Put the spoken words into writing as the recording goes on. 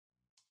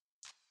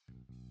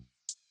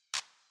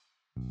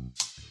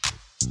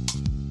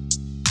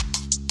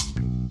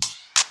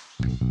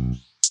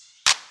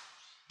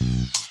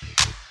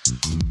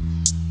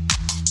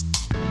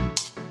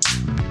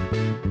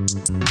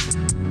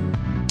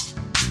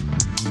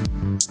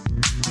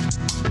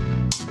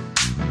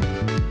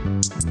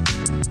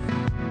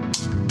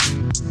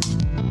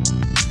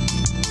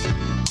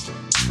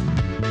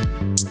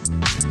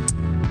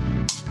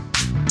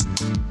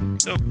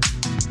So,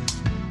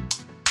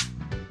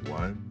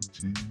 1,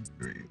 2,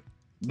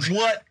 3.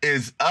 What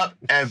is up,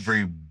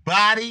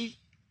 everybody?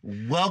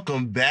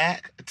 Welcome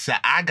back to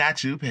I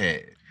Got You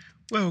Pegged.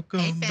 welcome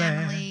Hey, back.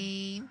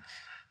 family.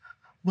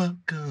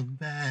 Welcome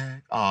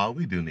back. Oh,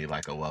 we do need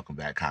like a welcome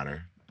back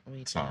Cotter We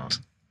do. song.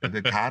 Is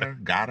it Cotter?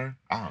 Got her?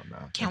 I don't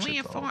know. Can That we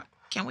shit's old. afford?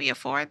 Can we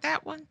afford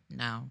that one?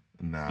 No.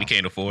 No. We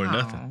can't afford No.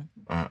 nothing.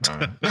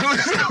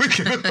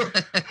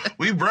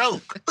 We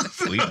broke.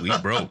 We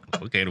broke.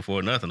 We can't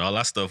afford nothing. All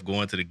our stuff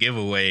going to the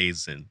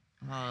giveaways and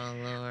Oh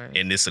Lord.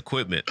 this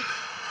equipment.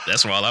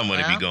 That's where all our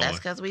money be going. That's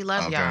because we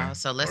love Okay. y'all.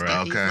 So let's Right.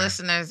 get these Okay.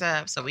 listeners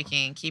up so we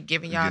can keep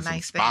giving y'all Get some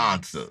nice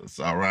sponsors,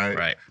 all right?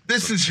 Right.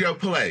 This is your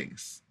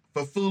place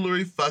for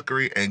foolery,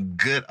 fuckery, and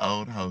good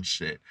old host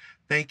shit.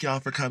 Thank y'all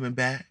for coming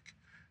back.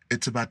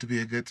 It's about to be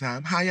a good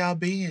time. How y'all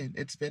been?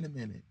 It's been a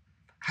minute.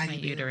 How things. My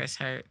you been? uterus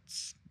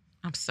hurts.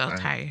 I'm so Right.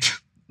 tired.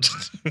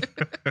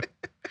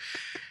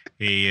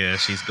 Yeah,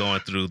 she's going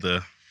through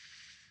the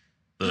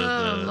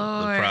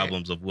Lord.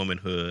 problems of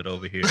womanhood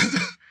over here.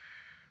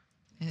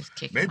 It's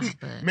kicking Maybe my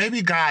butt.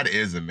 maybe God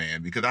is a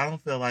man because I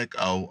don't feel like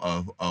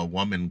a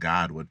woman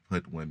God would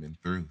put women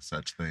through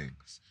such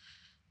things.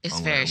 It's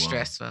Oh, very well.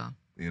 stressful.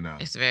 You know.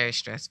 It's very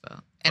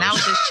stressful. And I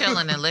was just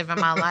chilling and living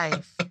my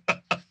life.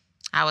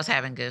 I was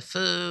having good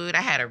food.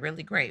 I had a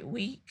really great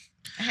week.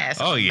 I had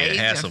some Had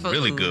amazing some food.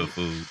 really good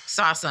food.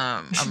 Saw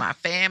some of my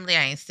family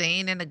I ain't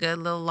seen in a good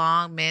little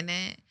long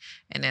minute.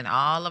 And then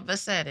all of a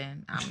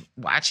sudden, I'm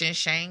watching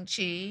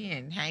Shang-Chi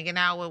and hanging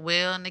out with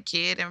Will and the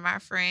kid and my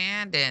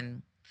friend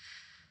and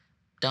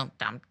dum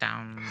dum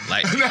dum.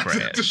 Lightning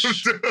crash.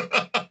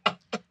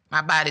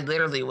 My body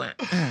literally went.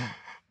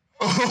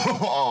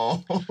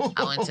 Oh.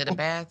 I went to the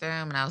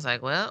bathroom and I was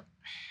like, well,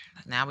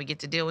 now we get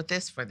to deal with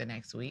this for the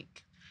next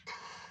week.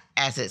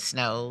 As it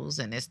snows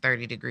and it's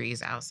 30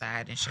 degrees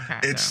outside in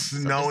Chicago. It's So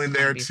this snowing is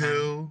gonna there be fun.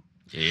 too.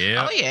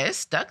 Yeah. Oh, yeah. It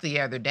stuck the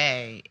other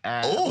day.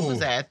 What was Ooh.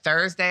 that?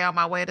 Thursday on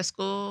my way to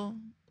school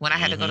when I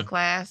had to go to Mhm.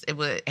 class.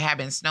 It had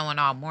been snowing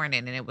all morning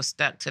and it was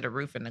stuck to the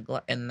roof in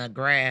the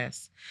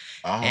grass.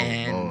 Oh,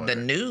 and Lord. the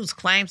news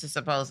claims it's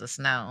supposed to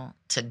snow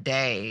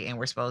today and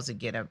we're supposed to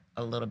get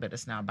a little bit of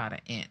snow, about an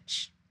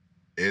inch.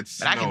 It's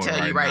but I can snowing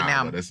tell you right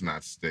now- but it's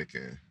not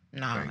sticking.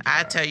 No, Thank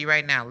I God. tell you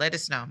right now, let it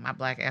snow. My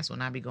black ass will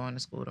not be going to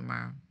school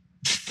tomorrow.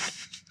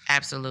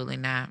 Absolutely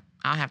not.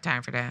 I don't have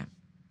time for that.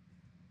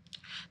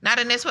 Not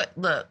in this way.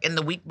 Look, in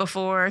the week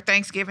before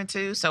Thanksgiving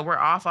too, so we're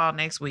off all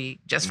next week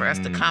just for us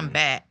to come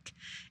back,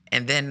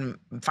 and then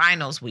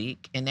finals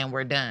week, and then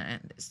we're done.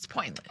 It's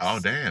pointless. Oh,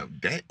 damn.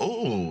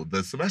 Oh,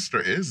 the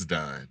semester is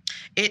done.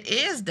 It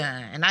is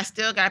done, and I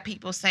still got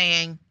people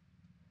saying,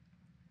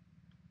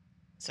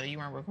 "So you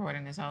weren't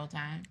recording this whole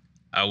time?"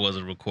 I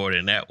wasn't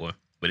recording that one,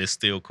 but it's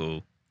still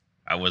cool.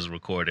 I wasn't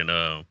recording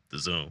the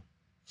Zoom.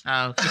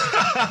 Oh, okay.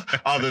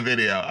 Oh, the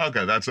video.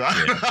 Okay, that's right.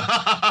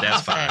 Yeah,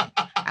 that's fine.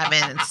 I've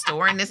been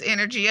storing this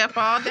energy up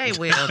all day,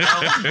 Will. You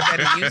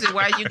better use it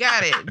while you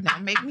got it.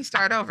 Don't make me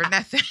start over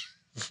nothing.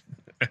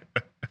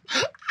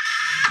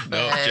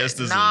 No, But just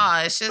the Zoom.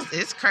 no,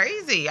 it's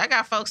crazy. I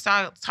got folks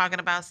talking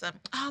about something.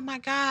 Oh my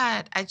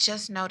God, I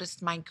just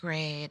noticed my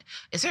grade.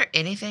 Is there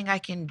anything I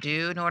can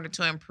do in order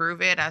to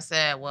improve it? I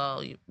said,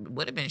 well, you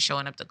would have been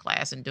showing up to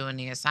class and doing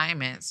the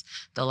assignments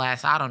the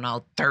last,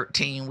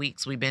 13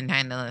 weeks we've been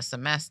handling a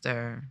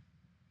semester.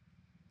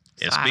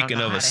 And So I don't speaking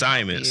know of how to help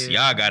assignments, you.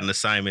 y'all got an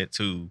assignment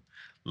to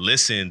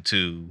listen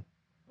to,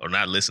 or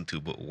not listen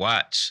to, but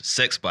watch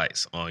Sex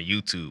Bites on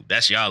YouTube.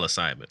 That's y'all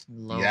assignment.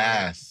 Lord.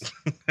 Yes.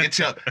 Get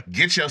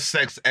your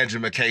sex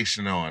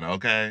education on,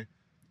 okay?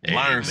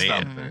 Learn Amen.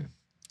 something.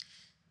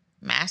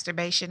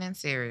 Masturbation and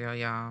cereal,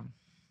 y'all.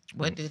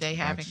 What do they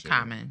have That in shit.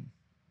 common?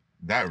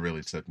 That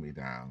really took me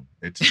down.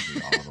 It took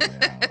me all the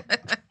way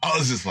out. I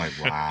was just like,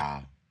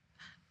 wow.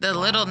 The Wow.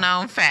 little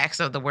known facts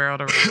of the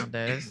world around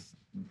us.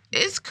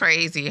 It's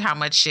crazy how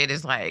much shit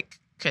is like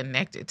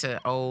connected to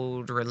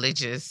old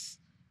religious.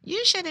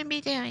 You shouldn't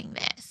be doing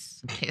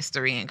this.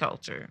 History and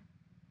culture.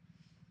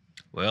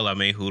 Well, I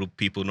mean, who do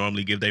people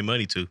normally give their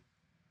money to?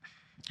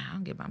 I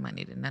don't give my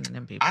money to none of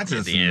them people. I And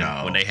just then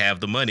know. when they have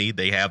the money,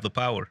 they have the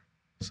power.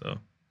 So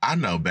I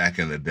know back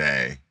in the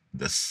day,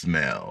 the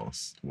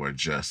smells were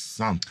just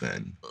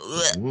something.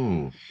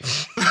 Ooh.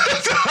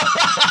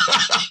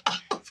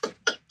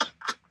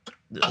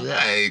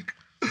 Like,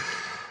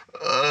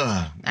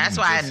 That's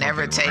why I just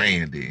never something take-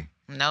 Randy.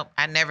 Nope.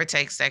 I never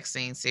take sex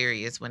scene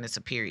serious when it's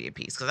a period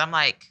piece. Cause I'm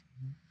like,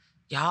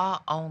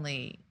 y'all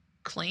only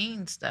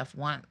clean stuff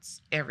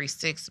once every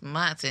 6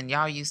 months and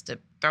y'all used to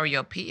throw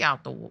your pee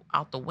out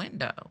the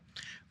window.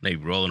 they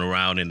rolling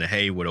around in the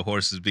hay where the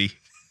horses be.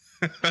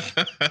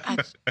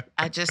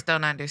 I just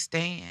don't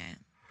understand.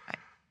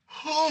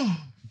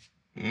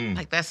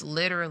 Like, that's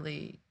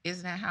literally,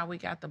 isn't that how we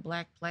got the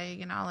Black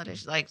Plague and all of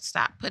this? Like,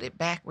 stop, put it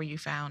back where you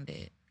found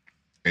it.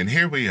 And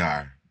here we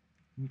are.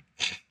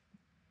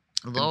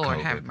 Lord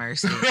COVID. have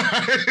mercy.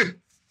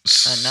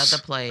 Another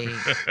plague.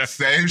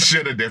 Same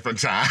shit, a different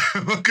time.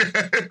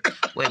 Okay.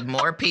 With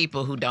more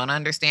people who don't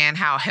understand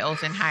how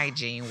health and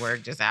hygiene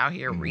work, just out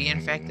here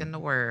reinfecting the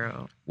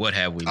world. What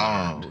have we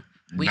learned?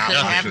 We not could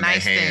have washing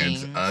nice their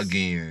hands things.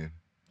 again.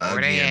 Or their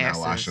Again, not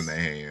asses. washing their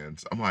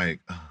hands. I'm like,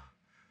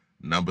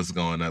 numbers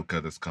going up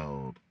because it's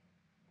cold.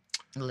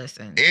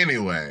 Listen.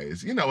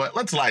 Anyways, you know what?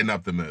 Let's lighten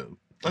up the mood.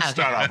 Let's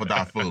start off with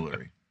our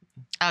foolery.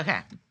 Okay.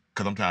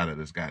 Because I'm tired of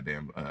this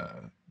goddamn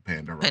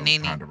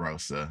Panini.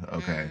 Ponderosa.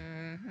 Okay.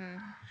 Mm-hmm.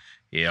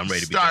 Yeah, I'm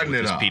ready to be Starting done with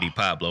it this off. PD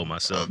Pablo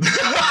myself.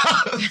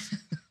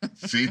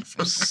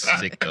 Jesus. I'm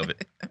sick of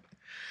it.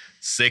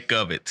 Sick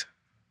of it.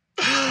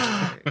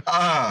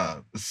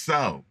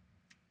 So,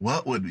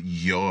 what would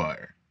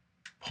your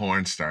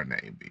porn star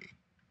name be?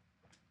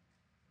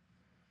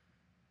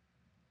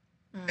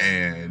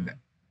 And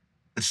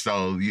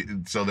so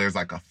there's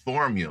like a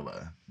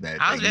formula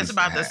that I was they just used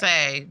about to have.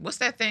 say, what's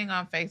that thing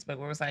on Facebook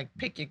where it's like,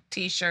 pick your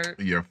T-shirt?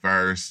 Your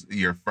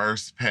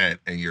first pet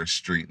and your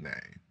street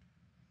name.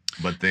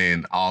 But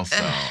then also,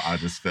 I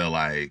just feel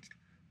like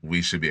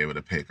we should be able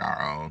to pick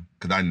our own.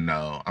 Because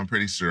I'm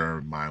pretty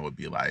sure mine would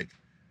be like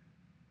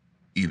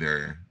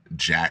either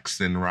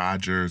Jackson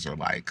Rogers or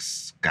like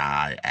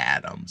Sky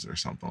Adams or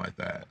something like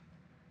that.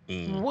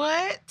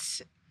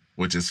 What?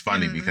 Which is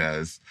funny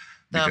because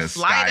The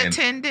flight Sky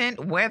attendant,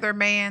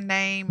 weatherman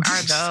name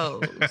are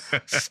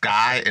those.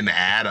 Sky and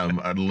Adam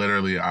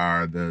literally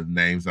are the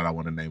names that I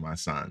want to name my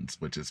sons,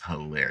 which is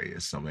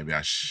hilarious. So maybe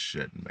I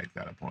shouldn't make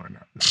that a porn.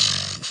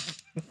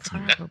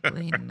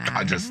 Probably not.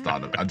 I just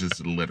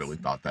literally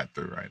thought that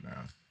through right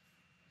now.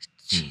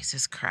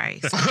 Jesus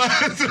Christ.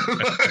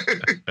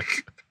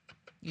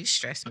 You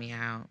stress me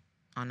out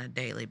on a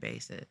daily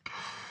basis.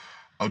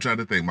 I'm trying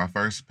to think. My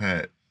first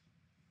pet,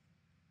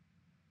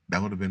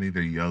 that would have been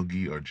either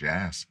Yogi or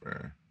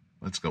Jasper.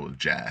 Let's go with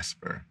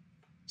Jasper.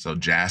 So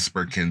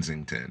Jasper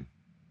Kensington.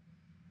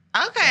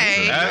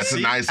 Okay. That's a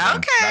nice one.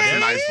 Okay. That's a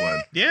nice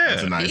one. Yeah.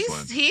 That's a nice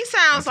one. He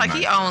sounds That's a like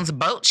he nice one. owns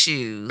boat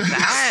shoes.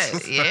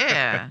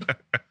 Yeah.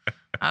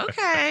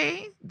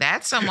 Okay.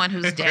 That's someone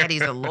whose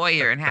daddy's a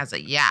lawyer and has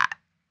a yacht.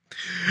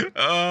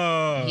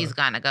 Oh. He's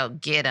gonna go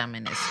get him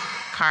in his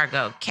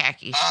cargo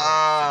khaki shorts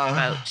and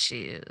boat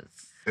shoes.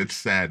 It's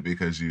sad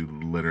because you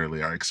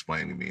literally are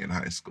explaining me in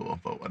high school,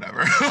 but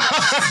whatever.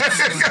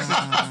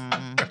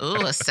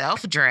 Ooh, a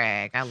self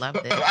drag. I love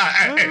this.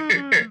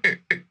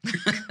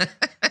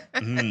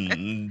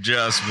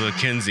 Jasper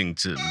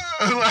Kensington.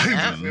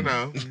 Like, you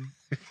know,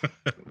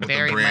 with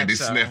Very a brandy much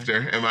so.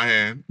 snifter in my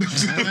hand.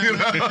 You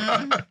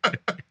know?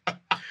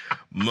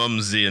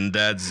 Mumsy and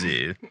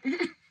Dadsy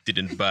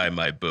didn't buy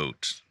my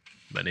boat.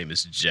 My name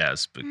is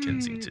Jasper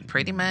Kensington.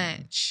 Pretty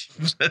much.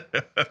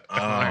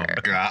 Oh,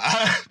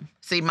 God.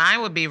 See,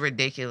 mine would be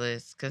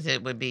ridiculous because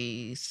it would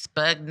be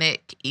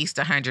Sputnik East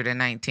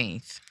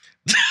 119th.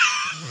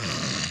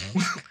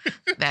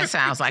 That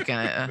sounds like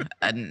a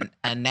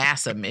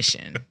NASA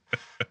mission.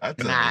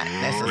 That's Not a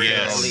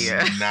necessarily real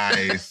a-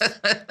 nice.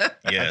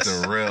 Yes.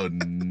 That's a real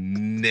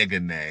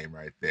nigga name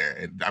right there.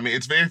 And, I mean,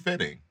 it's very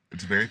fitting.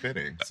 It's very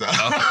fitting. So.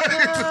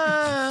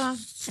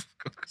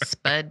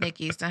 Sputnik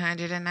East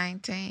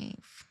 119th.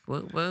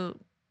 Whoop whoop.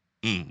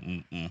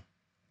 Yeah,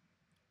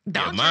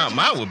 Don't mine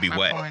judge would be my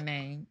whack. porn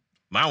name.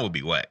 Mine would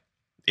be whack.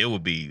 It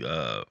would be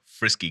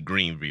Frisky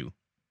Greenview.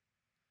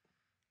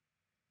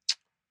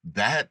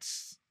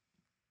 That's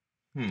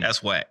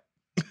That's whack.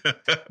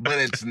 but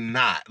it's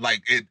not.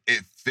 Like it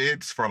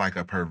fits for like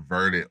a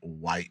perverted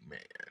white man.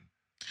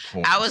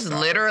 porn I was star.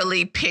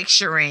 literally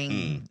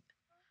picturing.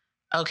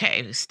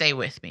 Okay, stay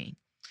with me.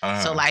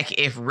 So, like,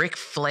 if Ric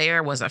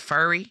Flair was a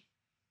furry.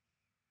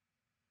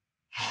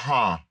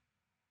 Huh.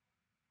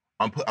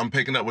 I'm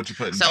picking up what you're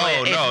putting So down.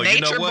 if no,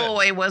 you know Nature what?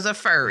 Boy was a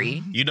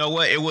furry. You know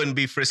what? It wouldn't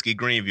be Frisky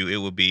Greenview. It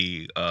would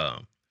be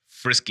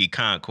Frisky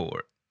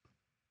Concord.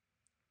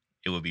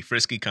 It would be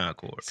Frisky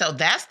Concord. So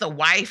that's the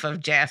wife of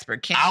Jasper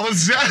Kent. I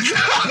was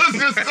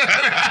just saying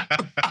that.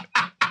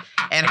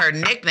 And her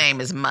nickname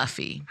is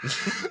Muffy.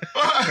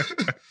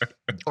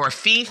 Or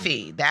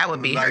Fifi. That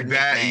would be her Like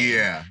that, nickname.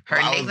 yeah. Her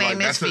I was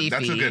nickname is that's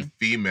that's a Fifi. good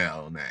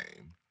female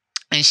name.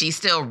 And she's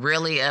still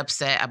really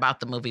upset about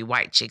the movie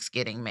White Chicks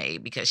getting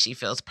made because she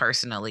feels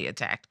personally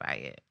attacked by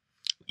it.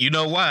 You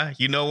know why?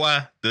 You know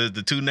why?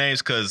 The two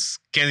names, because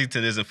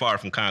Kensington isn't far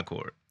from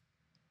Concord.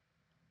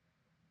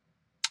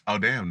 Oh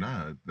damn,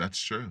 no, that's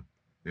true.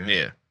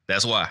 Yeah,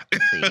 that's why.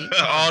 See?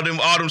 all them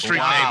street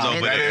Wow, names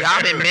over that there. is-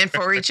 Y'all been meant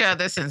for each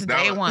other since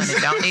That day was- one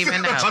and don't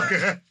even know.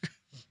 Okay.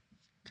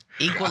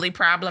 Equally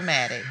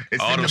problematic.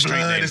 It's All in them the street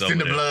blood. names It's in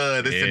the over there.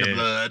 blood. It's in the Yeah.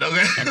 blood.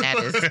 Okay. And that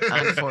is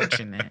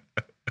unfortunate.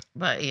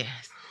 But yes.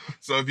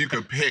 So if you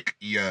could pick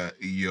your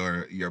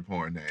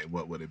porn name,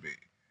 what would it be?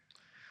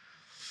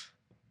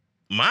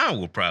 Mine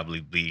would probably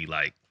be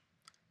like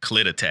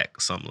Clit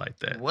Attack, something like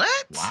that.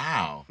 What?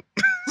 Wow.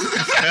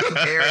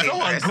 Very So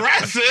aggressive.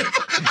 aggressive.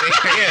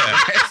 Very Yeah.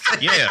 aggressive.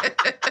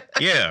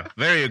 Yeah,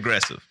 very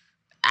aggressive.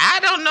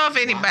 I don't know if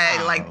anybody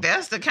Wow. like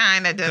that's the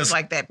kind that does 'Cause-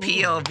 like that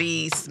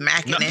POV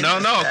smacking into No,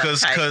 stuff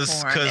type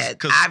 'cause porn that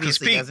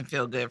obviously Pete- doesn't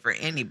feel good for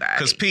anybody.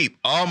 Cause peep,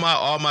 all my Is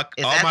all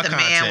that my the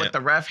content. man with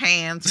the rough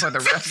hands for the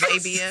rough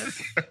baby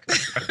is?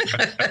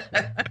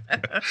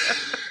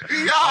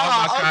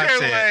 Y'all,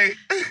 okay,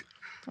 wait.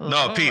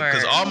 No, peep,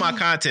 because Lord. all my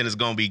content is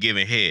gonna be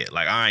giving head.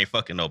 Like I ain't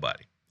fucking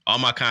nobody. All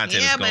my content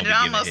is Yeah, gonna but be it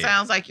giving almost head.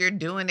 sounds like you're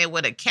doing it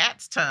with a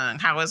cat's tongue.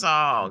 How it's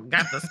all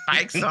got the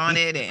spikes on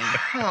it, and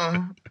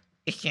Huh.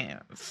 it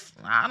can't.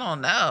 I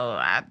don't know.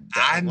 I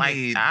don't I like.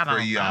 need I for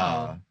don't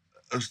y'all.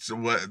 know. So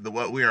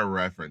what we are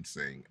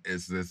referencing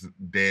is this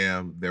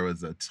damn. There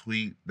was a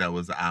tweet that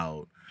was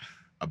out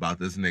about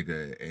this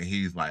nigga, and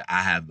he's like,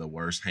 "I have the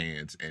worst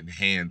hands," and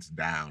hands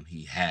down,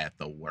 he had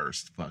the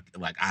worst.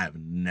 Like I have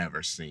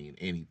never seen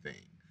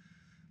anything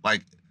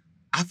like.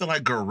 I feel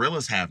like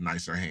gorillas have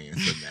nicer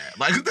hands than that.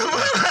 Like,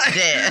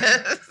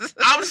 Yeah.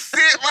 I'm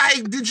sitting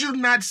like, did you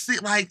not see?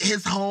 Like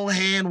his whole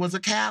hand was a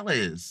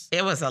callus.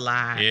 It was a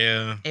lie.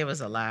 Yeah. It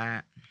was a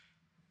lie.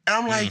 And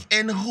I'm like,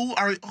 and who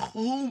are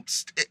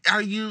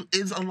you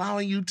is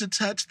allowing you to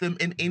touch them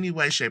in any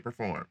way, shape, or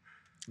form?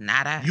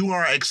 Not I. You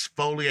are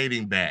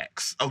exfoliating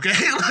backs, okay?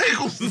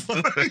 Like,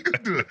 what are you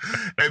doing?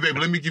 Hey, baby,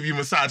 let me give you a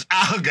massage.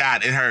 Oh,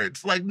 God, it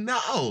hurts. Like,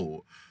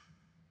 no.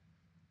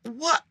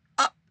 What?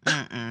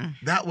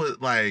 That was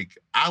like,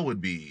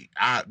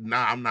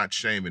 I'm not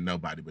shaming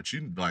nobody, but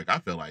I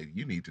feel like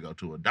you need to go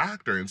to a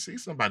doctor and see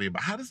somebody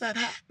about how does that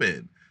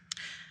happen?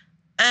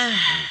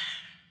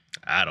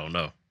 I don't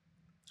know.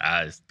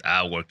 I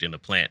worked in a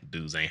plant.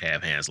 Dudes ain't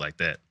have hands like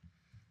that.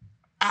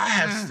 I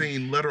have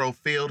seen literal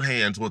field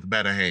hands with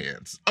better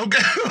hands.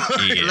 Okay.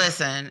 Yeah.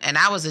 Listen, and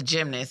I was a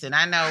gymnast, and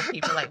I know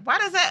people like, why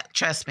does that?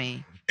 Trust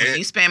me. When It-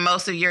 you spend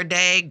most of your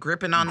day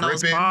gripping on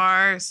those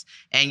bars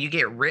and you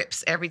get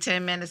rips every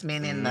 10 minutes,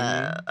 meaning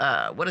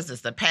the what is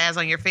this? The pads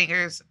on your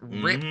fingers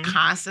rip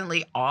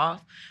constantly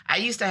off. I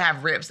used to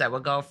have rips that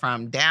would go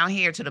from down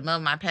here to the middle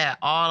of my pad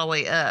all the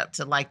way up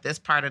to like this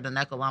part of the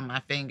knuckle on my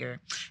finger.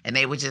 And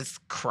they would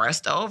just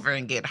crust over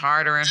and get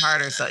harder and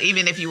harder. So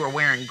even if you were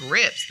wearing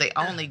grips, they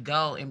only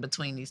go in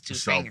between these two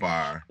so fingers.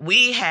 far.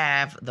 We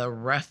have the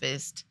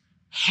roughest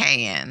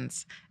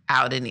hands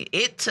out in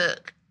it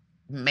took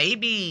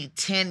maybe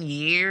 10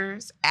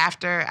 years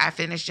after I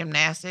finished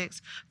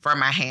gymnastics for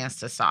my hands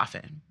to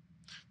soften.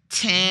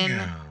 10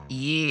 Damn.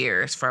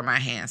 years for my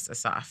hands to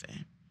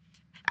soften.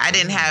 I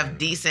didn't have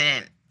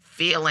decent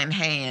feeling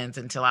hands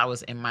until I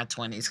was in my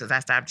 20s because I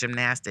stopped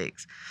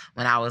gymnastics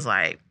when I was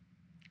like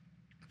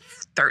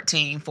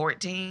 13,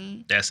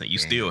 14. That's it. You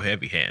still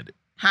heavy handed.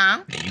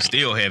 Huh? You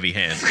still heavy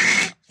handed.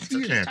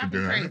 You have to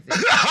do Crazy.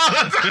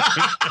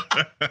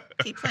 it.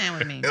 Keep playing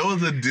with me. It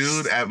was a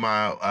dude at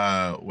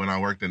my when I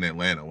worked in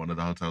Atlanta, one of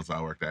the hotels I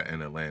worked at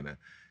in Atlanta.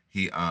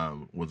 He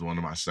was one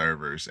of my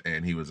servers,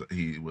 and he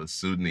was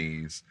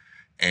Sudanese,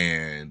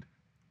 and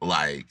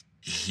like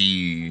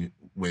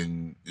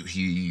when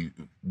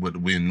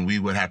we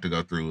would have to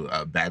go through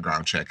a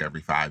background check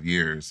every 5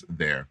 years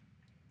there,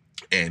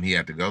 and he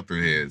had to go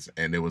through his,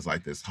 and it was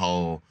like this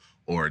whole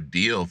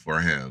ordeal for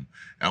him.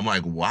 And I'm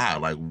like, wow,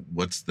 like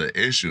what's the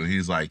issue?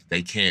 He's like,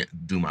 they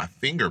can't do my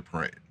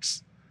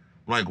fingerprints.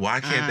 I'm like, why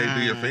can't they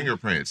do your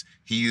fingerprints?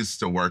 He used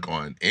to work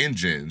on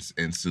engines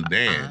in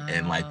Sudan,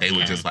 and like they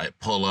would just like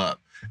pull up,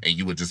 and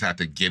you would just have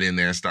to get in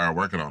there and start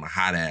working on a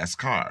hot ass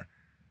car.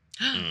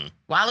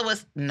 While it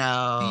was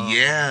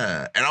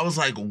Yeah. And I was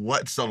like,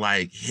 what? So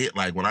like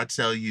when I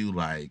tell you,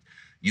 like,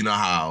 you know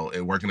how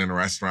working in a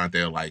restaurant,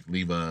 they'll like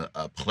leave a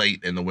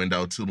plate in the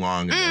window too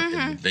long,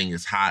 and the thing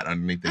is hot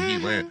underneath the heat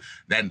lamp.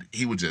 Then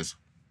he would just,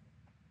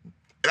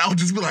 and I would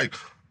just be like,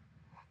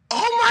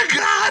 oh my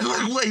God.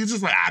 Like, what? He's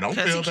just like, I don't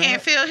feel because that. he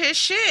can't feel his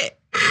shit.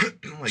 I'm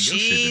like, your shit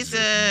is just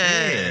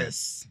dead.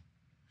 Jesus.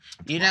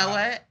 You know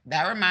what?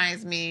 That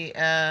reminds me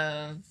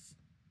of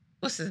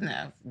what's his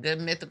name? Good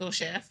mythical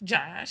chef,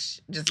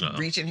 Josh. Just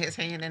reaching his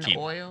hand in the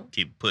oil.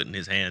 Keep putting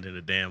his hand in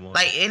the damn oil.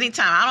 Like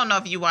anytime, I don't know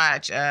if you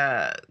watch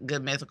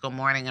Good Mythical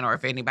Morning or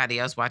if anybody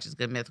else watches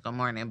Good Mythical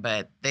Morning,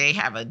 but they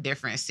have a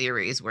different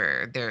series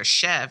where their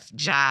chef,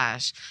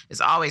 Josh, is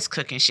always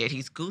cooking shit.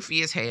 He's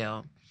goofy as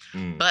hell.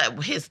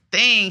 But his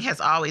thing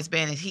has always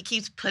been is he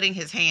keeps putting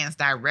his hands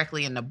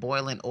directly in the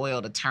boiling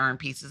oil to turn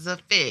pieces of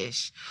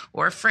fish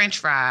or French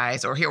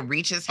fries, or he'll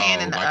reach his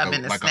hand in the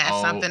oven to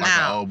snatch something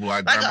out. An old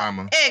black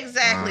grandmama.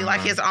 Exactly,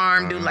 like his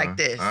arm do like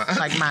this,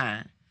 like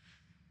mine.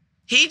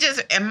 He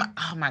just,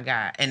 oh my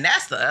God. And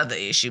that's the other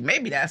issue.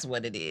 Maybe that's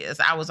what it is.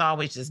 I was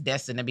always just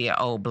destined to be an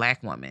old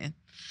black woman.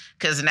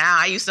 Because now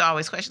I used to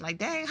always question, like,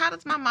 dang, how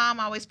does my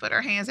mom always put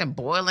her hands in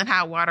boiling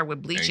hot water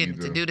with bleaching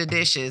to do the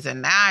dishes?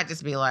 And now I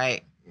just be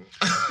like,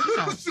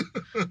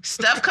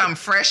 stuff come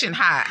fresh and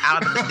hot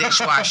out of the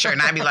dishwasher,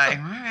 and I'd be like,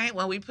 all right,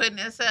 well, we putting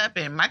this up,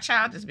 and my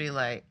child just be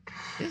like,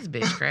 this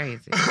bitch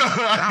crazy.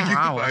 Something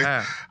wrong with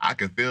her. I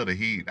can feel the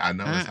heat. I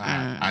know it's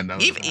hot. I know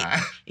Even, it's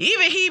hot.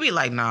 even he be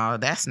like, no,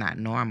 that's not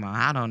normal.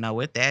 I don't know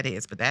what that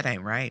is, but that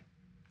ain't right.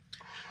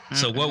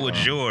 So what would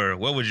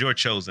your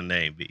chosen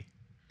name be?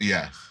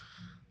 Yes.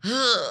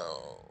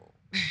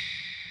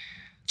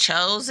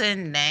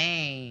 Chosen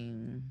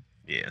name.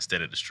 Yeah,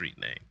 instead of the street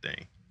name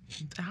thing.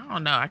 I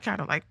don't know. I kind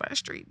of like my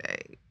street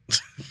name.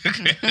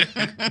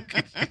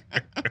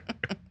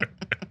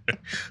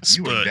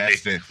 You were Sputnik.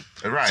 destined.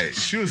 Right.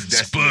 She was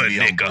destined to be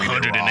on Sputnik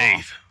Breeding Raw.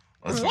 108th.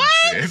 That's What?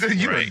 she said.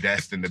 You were Right.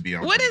 destined to be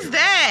on What Breeding is Raw.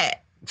 that?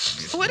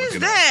 What Look is it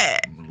that?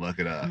 up. Look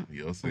it up.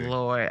 You'll see.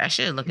 Lord, I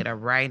should look it up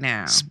right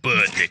now.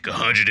 Sputnik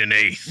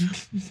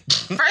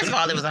 108th. First of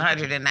all, it was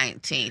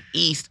 119th.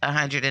 East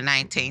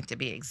 119th to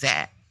be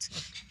exact.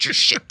 Get your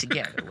shit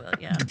together,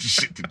 William. Get your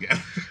shit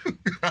together.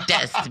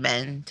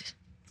 Desmond.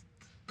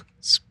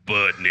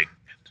 Sputnik.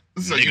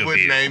 So you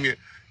Nigga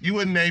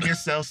wouldn't name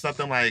yourself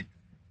something like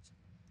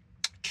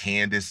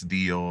Candace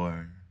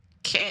Dior.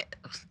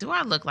 Do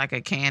I look like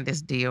a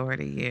Candace Dior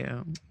to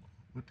you?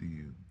 What do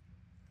you?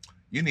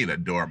 You need a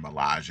Dora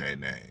Milaje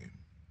name.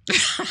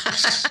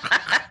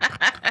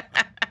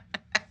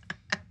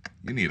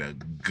 You need a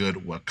good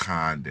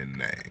Wakandan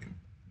name.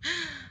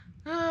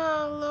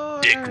 Oh,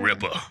 Lord. Dick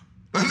Ripper.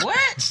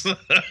 What?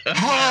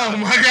 Oh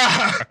my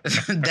God!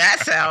 That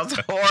sounds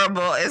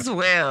horrible as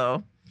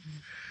well.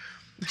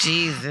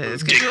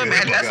 Jesus. Could Dick you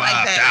imagine? That's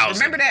like that. 5,000.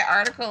 Remember that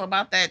article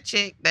about that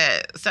chick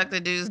that sucked the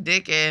dude's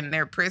dick in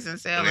their prison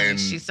cell and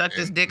she sucked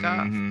his dick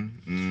off? Yeah.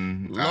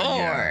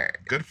 Lord.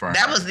 Good for her.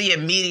 That was the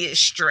immediate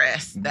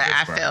stress that Good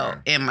I for felt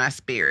her. in my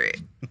spirit.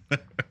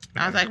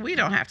 I was like, we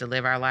don't have to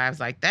live our lives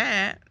like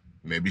that.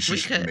 Maybe we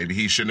could. Maybe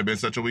he shouldn't have been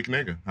such a weak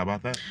nigga. How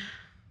about that?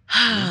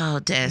 Oh,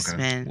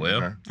 Desmond.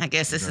 Well, Okay. I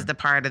guess this is the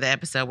part of the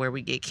episode where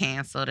we get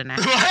canceled and I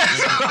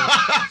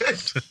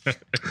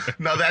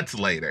No, that's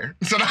later.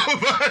 So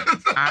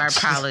our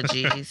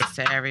apologies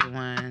to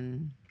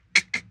everyone.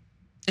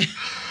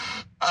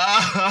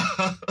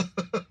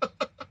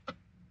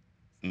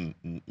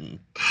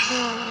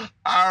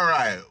 All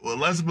right. Well,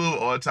 let's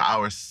move on to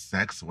our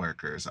sex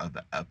workers of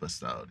the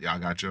episode. Y'all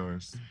got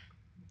yours?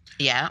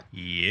 Yeah.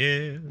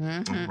 yeah.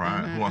 Mhm, All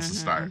right. Who wants to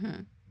start?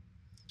 mhm.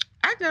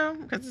 I go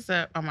because it's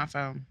up on my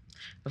phone.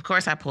 Of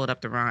course, I pulled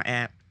up the wrong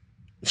app.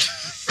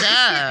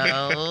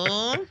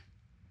 So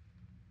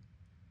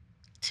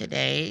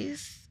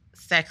today's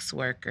sex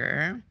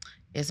worker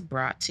is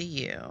brought to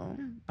you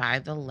by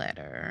the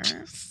letter.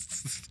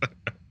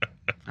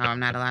 Oh, I'm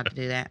not allowed to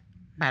do that.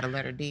 By the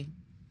letter D.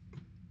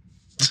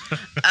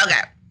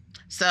 Okay.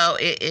 So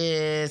it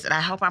is, and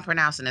I hope I'm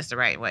pronouncing this the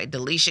right way.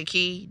 Delisha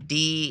Key,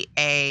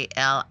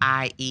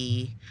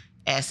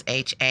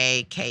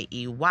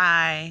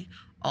 DALIESHAKEY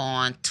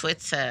on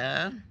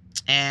Twitter.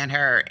 And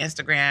her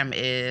Instagram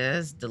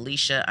is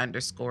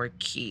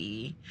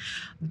Delisha_Key.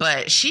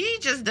 But she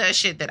just does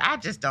shit that I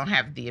just don't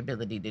have the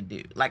ability to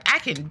do. Like, I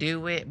can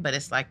do it, but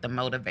it's like the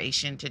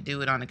motivation to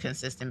do it on a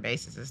consistent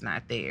basis is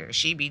not there.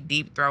 She be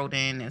deep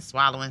throating and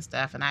swallowing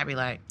stuff, and I be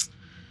like,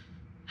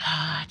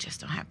 I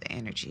just don't have the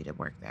energy to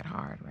work that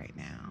hard right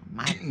now.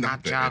 My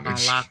Not the jaw gonna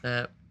energy. lock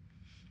up.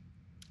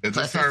 Is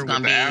Plus, this her it's with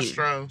gonna the be-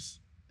 Astros?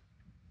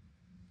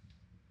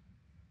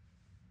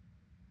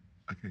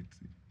 I can't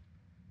see.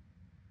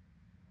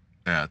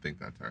 Yeah, I think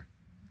that's her.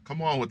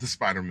 Come on with the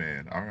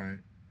Spider-Man. All right.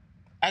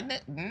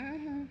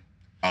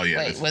 Oh, yeah.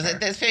 Wait, this is was her. it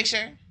this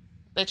picture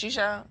that you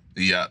showed?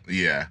 Yeah.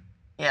 Yeah.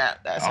 Yeah,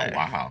 that's Oh, her.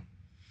 wow.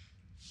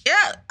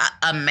 Yeah,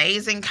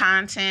 amazing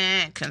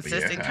content,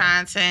 consistent Yeah.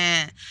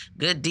 content,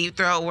 good deep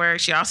throat work.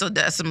 She also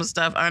does some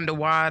stuff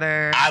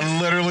underwater. I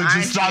literally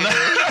just saw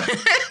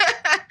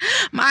that.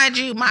 Mind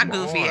you, my Come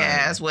goofy on.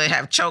 ass would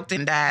have choked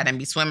and died and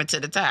be swimming to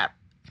the top.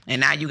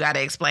 And now you got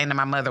to explain to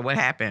my mother what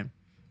happened.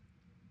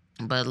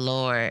 But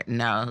Lord,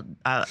 no,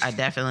 I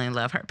definitely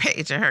love her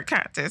page and her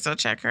content, so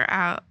check her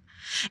out.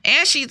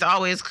 And she's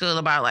always cool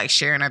about like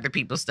sharing other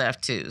people's stuff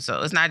too.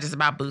 So it's not just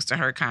about boosting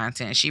her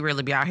content. She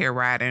really be out here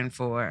riding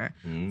for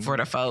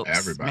the folks,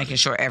 Everybody. making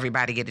sure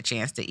everybody get a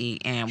chance to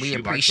eat. And we She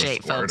like the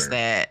appreciate folks squirter.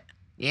 that,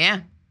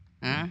 yeah.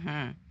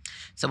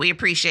 So we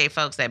appreciate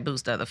folks that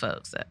boost other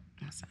folks up.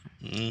 So,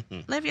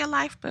 live your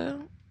life,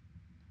 boo.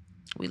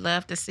 We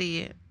love to see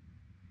it.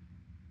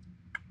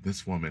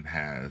 This woman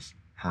has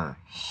her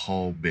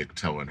whole big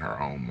toe in her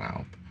own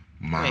mouth.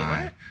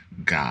 My what?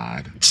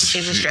 God. Is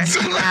it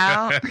stressing you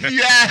out?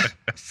 Yeah.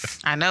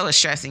 I know it's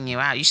stressing you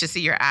out. You should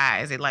see your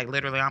eyes. It like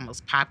literally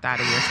almost popped out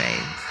of your face.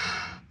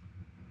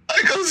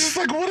 Like, I was just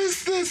like, what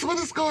is this? What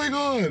is going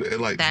on? And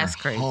like, That's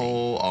her crazy.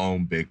 whole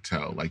own big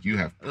toe. Like, you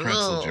have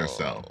pretzeled Ugh.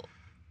 yourself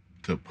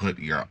to put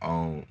your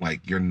own,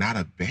 like, you're not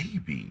a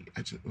baby.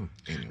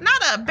 Anyway.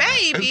 Not a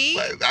baby.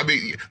 I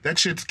mean, that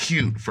shit's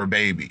cute for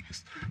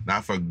babies,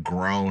 not for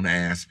grown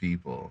ass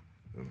people.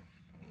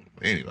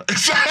 Anyway.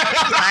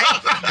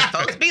 Right?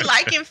 Folks be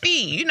liking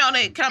feet. You know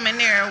they come in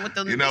there with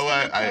the. You know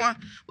what's the what? new porn-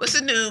 what's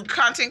the new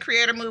content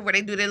creator move where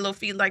they do their little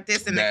feet like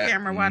this in the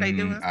camera while they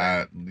doing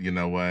stuff? You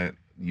know what?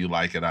 You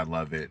like it. I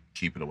love it.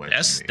 Keep it away from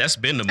me. That's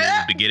been the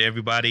move to get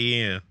everybody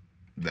in.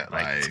 That,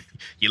 Like,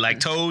 you like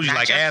toes, you Not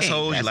like your kink,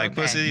 assholes, you that's like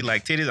okay. pussy, you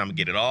like titties. I'm gonna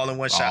get it all in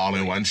one shot. all for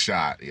in you. one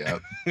shot.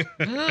 Yep. Ooh,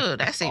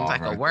 that seems All like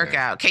right a there.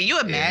 workout. Can you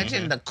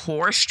imagine the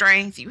core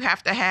strength you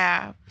have to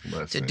have to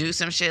Listen. do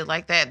some shit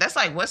like that? That's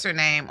like what's her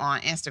name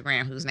on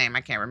Instagram? Whose name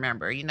I can't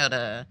remember. You know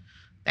the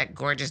That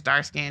gorgeous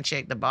dark skinned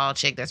chick, the bald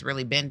chick that's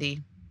really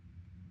bendy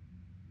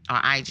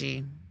on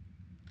IG.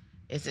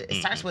 It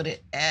starts with an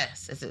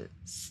S. Is it?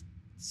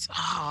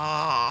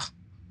 Oh,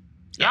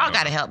 y'all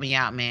got to help me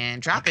out,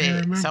 man. Drop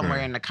it somewhere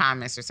in the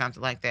comments or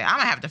something like that. I'm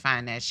gonna have to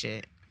find that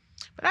shit.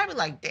 But I'd be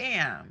like,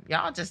 damn,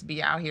 y'all just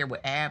be out here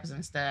with abs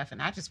and stuff,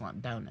 and I just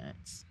want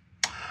donuts.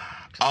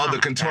 Oh, the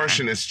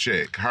contortionist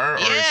chick. Her or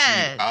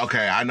yes. she?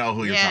 Okay, I know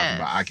who you're talking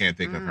about. I can't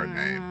think of her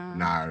name.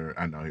 Nah,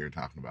 I know who you're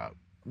talking about.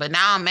 But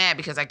now I'm mad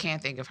because I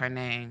can't think of her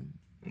name.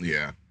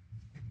 Yeah.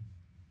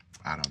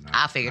 I don't know.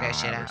 I'll figure that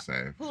shit out.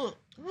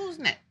 Who's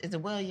next? Is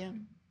it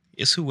William?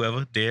 It's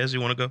whoever. Dez,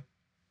 you want to go?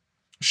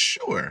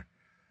 Sure.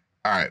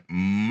 All right.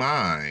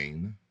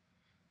 Mine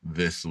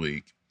this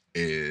week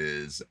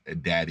is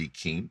Daddy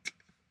Kink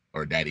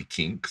or Daddy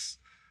Kinks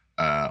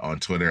on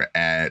Twitter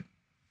at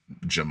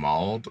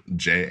Jamald,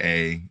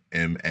 JAMALD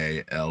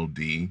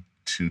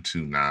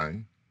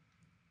 229.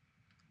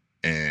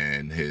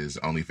 And his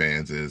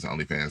OnlyFans is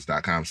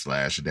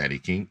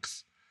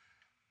onlyfans.com/daddykinks.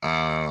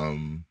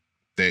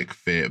 Thick,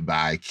 fit,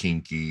 bi,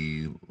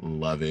 kinky,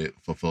 love it.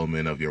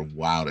 Fulfillment of your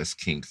wildest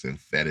kinks and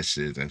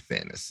fetishes and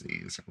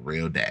fantasies.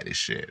 Real daddy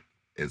shit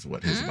is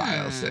what his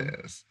bio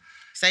says.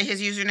 Say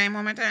his username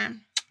one more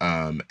time.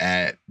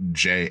 At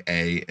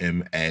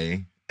JAMALD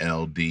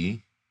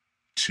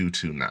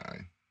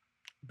 229.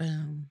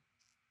 Boom.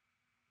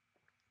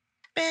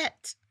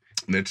 Bet.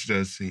 It's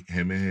just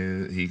him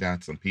and he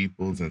got some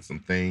peoples and some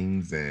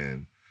things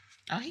and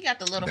he got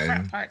the little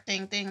front part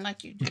thing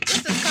like you do.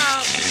 What's it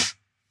called?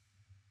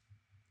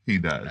 He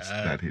does.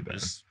 That he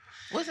does.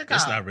 What's it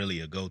called? It's not really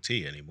a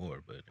goatee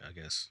anymore, but I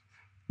guess.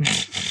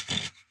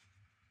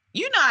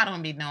 You know I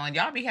don't be knowing.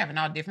 Y'all be having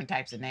all different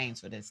types of names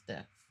for this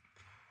stuff.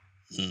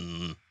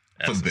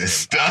 For this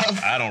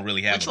stuff? I don't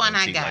really have Which a one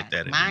I goatee got? like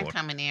that Mine anymore.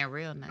 coming in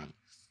real nice.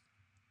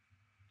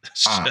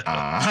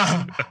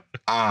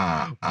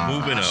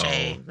 Moving on.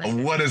 Shave.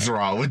 What is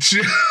wrong with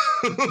you?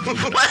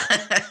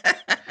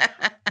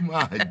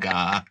 My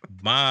God.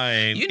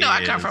 Mine. You know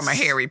I come from a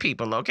hairy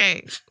people,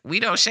 okay? We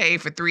don't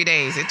shave for 3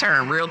 days. It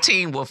turned real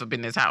Teen Wolf up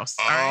in this house.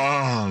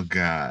 Oh,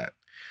 God.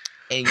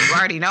 And you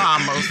already know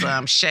I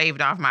almost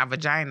shaved off my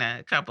vagina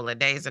a couple of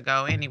days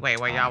ago anyway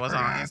while y'all was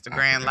on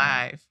Instagram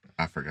Live.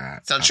 I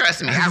forgot. So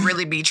trust me, I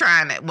really be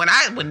trying to.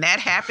 When that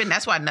happened,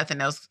 that's why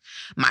nothing else.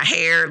 My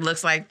hair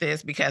looks like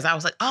this because I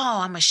was like,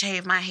 oh, I'm gonna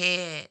shave my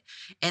head,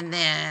 and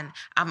then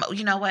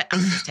you know what? I'm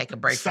gonna just take a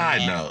break.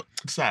 Side note.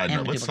 Let's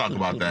talk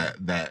about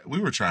that. That we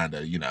were trying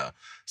to,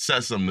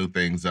 set some new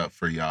things up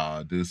for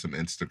y'all. Do some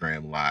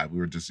Instagram Live. We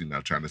were just,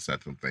 trying to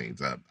set some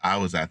things up. I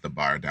was at the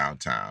bar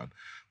downtown,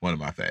 one of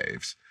my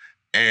faves,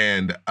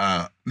 and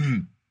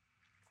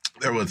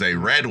there was a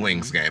Red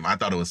Wings game. I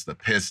thought it was the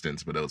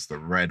Pistons, but it was the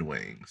Red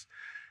Wings.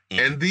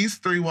 And these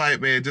 3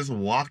 white men just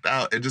walked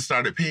out and just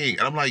started peeing.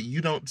 And I'm like,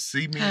 you don't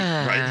see me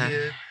right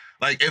here?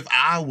 Like, if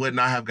I would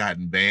not have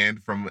gotten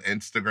banned from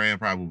Instagram,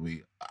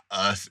 probably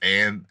us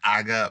and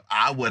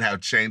I would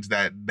have changed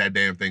that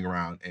damn thing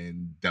around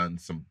and done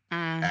some,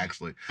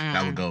 actually,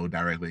 that would go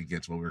directly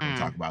against what we're going to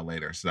talk about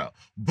later. So,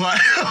 but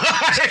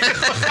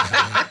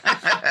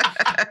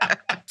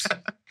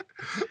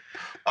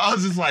I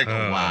was just like,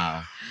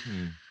 wow.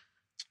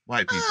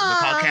 White people, the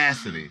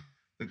caucasity.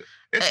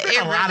 It's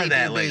been a lot of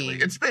that lately.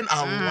 It's been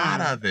a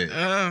lot of it.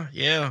 Yeah.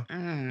 Yeah.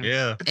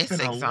 It's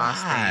been exhausting. A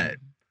lot.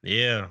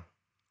 Yeah.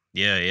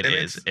 Yeah, it And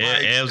is. it's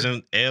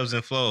It ebbs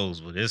and flows,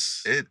 but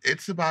it's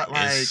about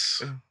like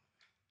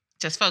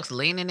just folks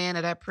leaning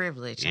into that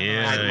privilege.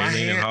 Yeah. like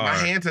my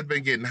hands have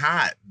been getting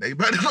hot. They've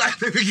been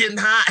getting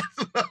hot.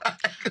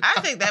 I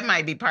think that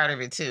might be part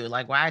of it too.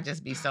 Like why I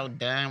just be so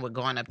done with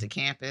going up to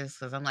campus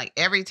because I'm like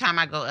every time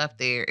I go up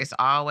there, it's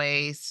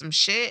always some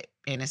shit,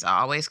 and it's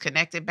always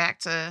connected back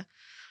to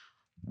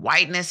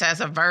whiteness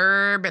as a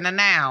verb and a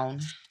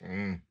noun.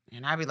 And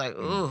I'd be like,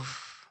 ooh,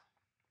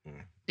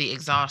 the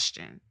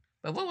exhaustion.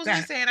 But what was we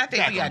saying? I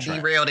think we got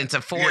derailed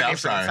into 4 different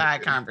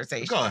side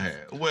conversations. Go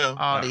ahead. Well,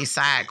 all these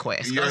side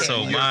quests.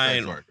 So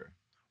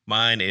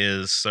mine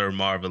is Sir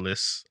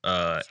Marvelous,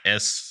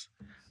 SIRMARVELOUS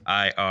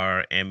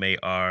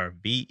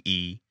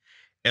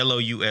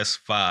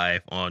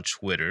 5 on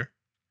Twitter.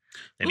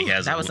 And he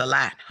has that was a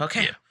lot.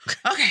 Okay. Yeah.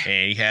 Okay.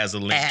 And he has a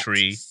link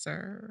tree.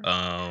 Sir.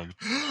 I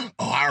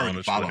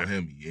already follow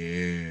him.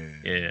 Yeah.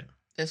 Yeah.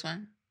 This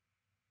one?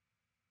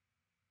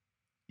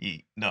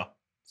 No.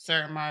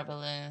 Sir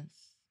Marvelous.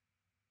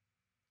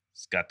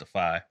 It's got the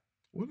 5.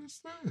 What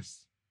is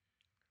this?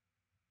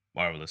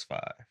 Marvelous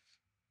 5.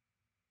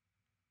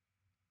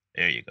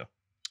 There you go.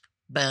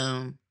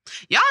 Boom.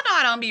 Y'all know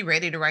I don't be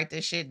ready to write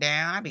this shit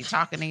down. I be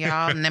talking to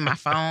y'all and then my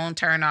phone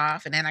turn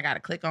off and then I got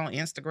to click on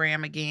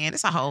Instagram again.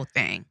 It's a whole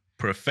thing.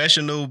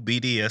 Professional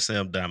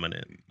BDSM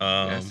dominant.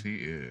 Yes, he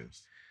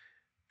is.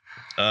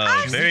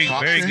 Very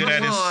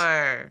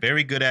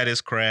good at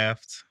his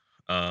craft.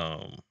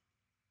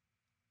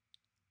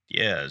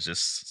 Yeah, it's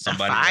just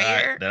somebody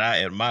that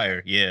I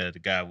admire. Yeah, the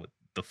guy with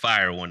the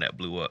fire one that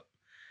blew up.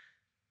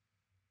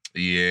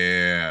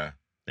 Yeah.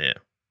 Yeah.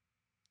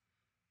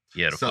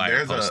 Yeah, the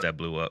fire post that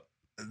blew up.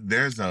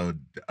 There's a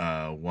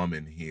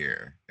woman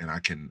here, and I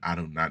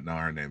do not know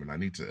her name, and I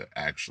need to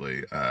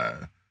actually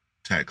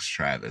text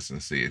Travis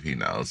and see if he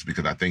knows,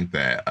 because I think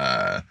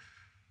that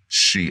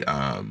she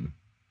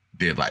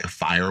did like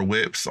fire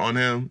whips on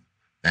him.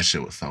 That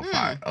shit was so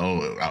fire.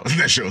 Oh,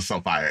 that shit was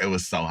so fire. It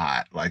was so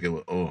hot. Like it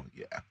was. Oh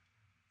yeah.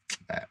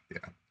 Yeah.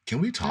 Can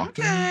we talk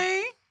to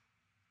him?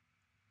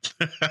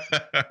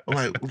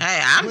 Like,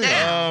 hey, I'm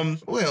down.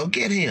 Well,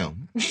 get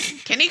him.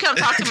 Can he come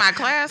talk to my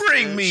class?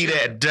 Bring me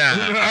that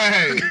dime.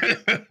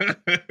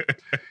 Right.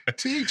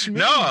 Teach me.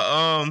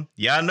 No,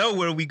 y'all know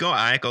where we going.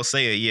 I ain't gonna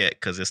say it yet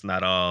because it's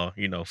not all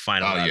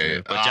finalized. Oh,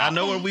 yeah. But y'all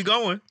know where we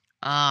going.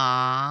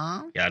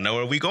 Y'all know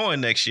where we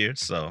going next year.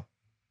 So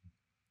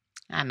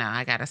I know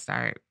I gotta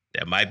start.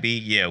 That might be.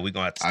 Yeah, we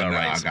gonna have to start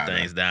writing some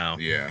things down.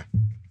 Yeah.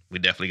 We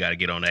definitely got to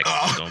get on that.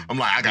 I'm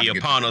like, I got to be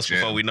upon us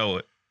before we know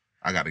it.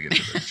 I got to get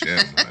to the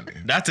gym, honey.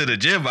 Not to the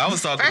gym. I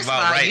was talking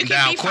about writing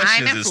down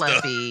questions and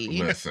stuff.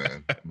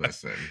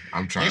 Listen.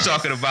 I'm trying. You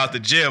talking about the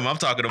gym? I'm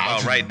talking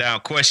about writing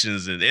down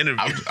questions and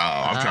interviews.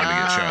 I'm trying to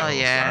get chose.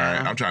 Yeah. All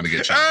right? I'm trying to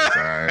get chose.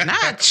 All right.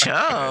 Not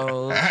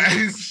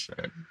chose.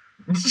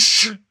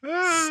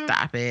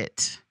 Stop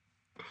it.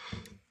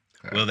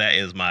 Well, that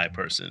is my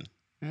person.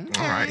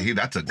 Okay. All right,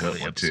 that's a good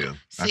one too.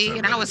 See,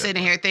 and I was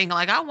sitting here thinking,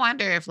 like, I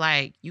wonder if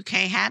you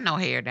can't have no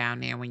hair down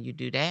there when you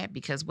do that,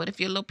 because what if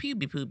your little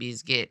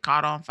poobies get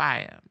caught on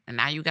fire and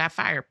now you got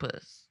fire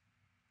puss?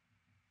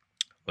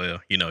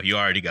 Well, you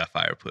already got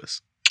fire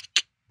puss.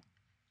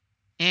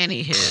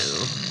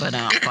 Anywho, but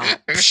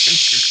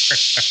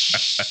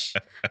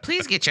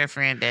please get your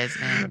friend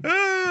Desmond.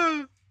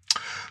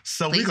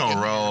 So we're gonna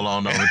roll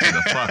on over to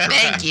the fuck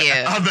Thank you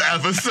of the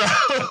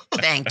episode.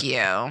 Thank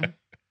you.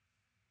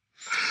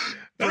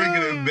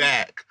 Bringing it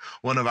back,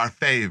 one of our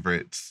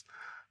favorites,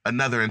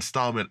 another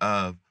installment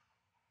of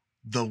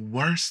the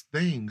worst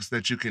things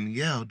that you can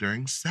yell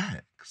during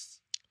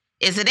sex.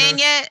 Is it in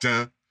yet?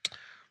 Dun.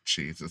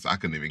 Jesus, I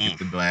couldn't even get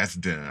the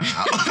last done.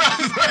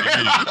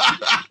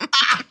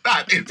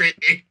 Not is it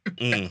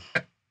in.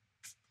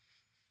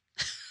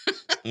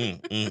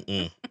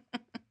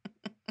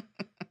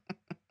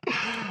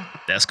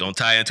 That's gonna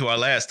tie into our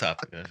last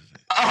topic.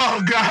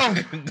 Oh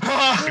God!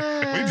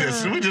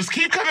 We just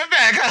keep coming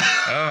back.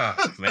 Oh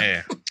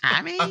man!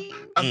 I mean,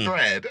 a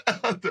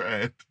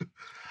thread.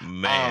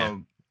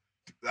 Man,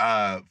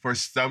 for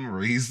some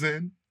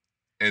reason,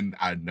 and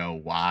I know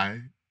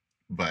why,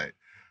 but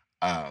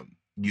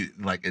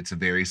it's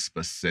very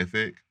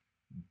specific.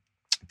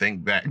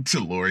 Think back to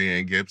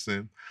Lorianne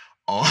Gibson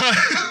on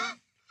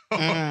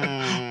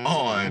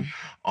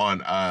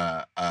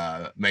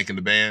Making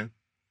the Band.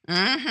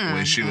 Mm-hmm,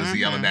 when she was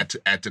yelling at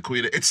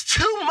Taquita, it's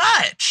too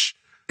much.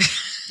 And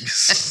you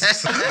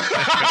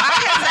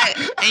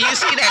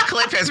see that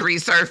clip has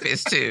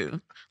resurfaced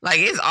too. Like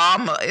it's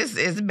almost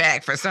it's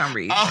back for some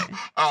reason.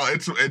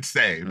 It's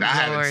saved. Lord, I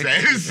have it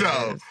saved.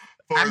 So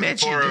I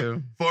bet you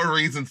do. For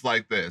reasons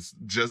like this,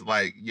 just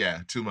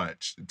too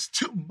much. It's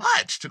too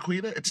much,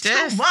 Taquita. It's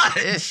too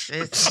much.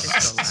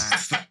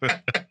 It's a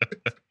lot.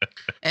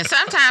 And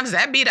sometimes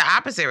that be the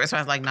opposite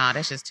response. Like, nah,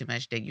 that's just too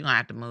much dick. You gonna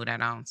have to move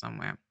that on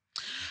somewhere.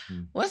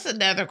 What's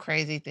another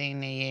crazy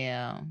thing to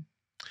yell?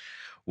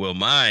 Well,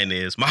 mine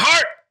is my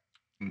heart.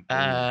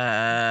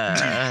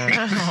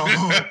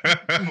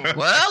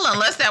 Well,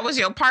 unless that was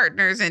your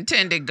partner's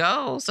intended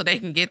goal, so they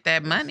can get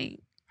that money.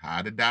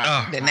 How to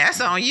die? Then that's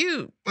on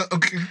you.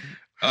 Okay.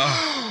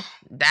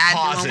 Die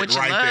Pause doing what it you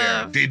right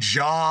love. there.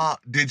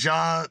 Did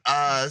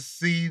y'all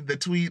see the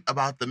tweet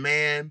about the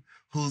man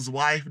whose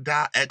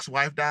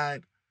ex-wife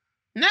died?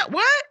 No,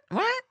 what?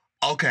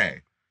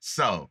 Okay,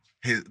 so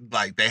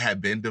they had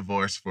been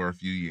divorced for a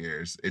few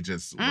years. It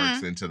just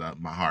works into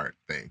my heart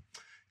thing.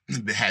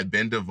 They had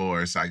been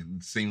divorced.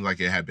 It seemed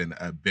like it had been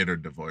a bitter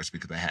divorce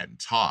because they hadn't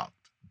talked.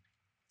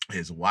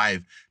 His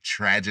wife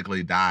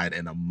tragically died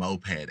in a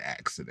moped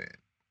accident,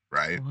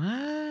 right?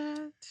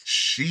 What?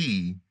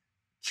 She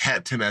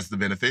kept him as the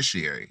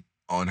beneficiary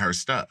on her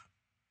stuff.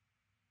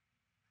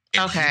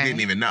 And Okay. He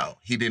didn't even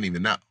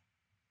know.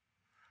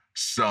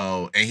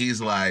 So, and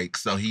he's like,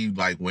 he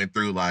went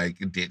through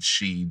did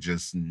she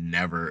just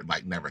never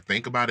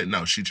think about it?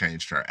 No, she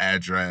changed her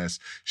address.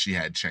 She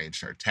had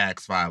changed her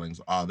tax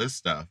filings, all this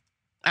stuff.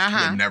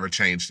 But never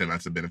changed him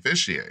as a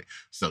beneficiary.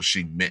 So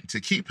she meant to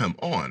keep him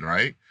on,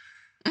 right?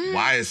 Mm-hmm.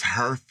 Why is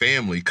her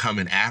family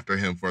coming after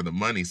him for the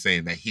money,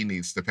 saying that he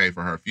needs to pay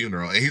for her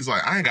funeral? And he's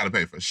like, I ain't got to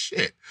pay for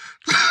shit.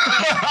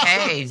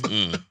 Hey.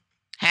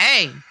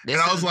 Hey,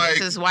 this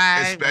is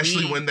why.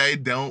 Especially when they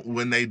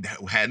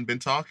hadn't been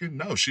talking.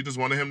 No, she just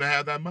wanted him to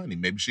have that money.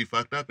 Maybe she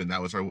fucked up and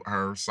that was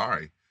her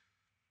sorry.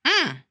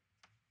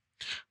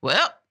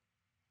 Well,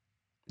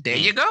 there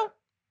you go.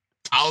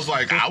 I was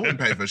like, I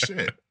wouldn't pay for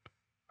shit.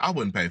 I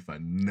wouldn't pay for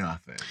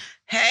nothing.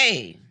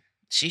 Hey,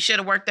 she should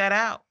have worked that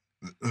out.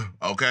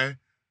 Okay.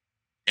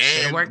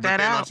 Should've worked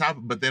that out.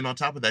 But then on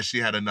top of that, she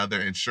had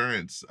another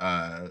insurance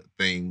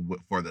thing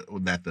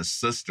that the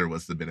sister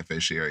was the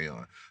beneficiary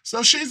on.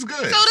 So she's good.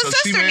 So the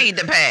sister need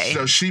to pay.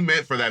 So she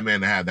meant for that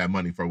man to have that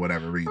money for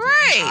whatever reason.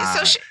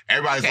 Right.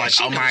 Everybody's like,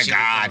 she oh knew my what she was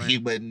God, doing. he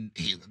wouldn't.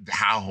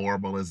 How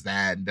horrible is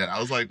that? And I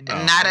was like,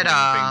 no, Not at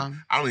all.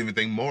 I don't even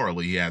think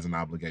morally he has an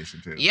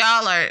obligation to.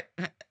 Y'all are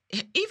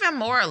even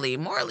morally,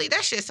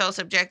 that shit's so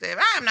subjective.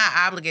 I am not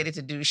obligated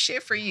to do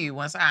shit for you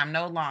once I'm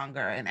no longer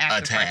an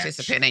active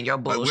participant in your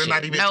bullshit. But we're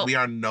not even. We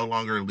are no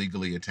longer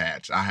legally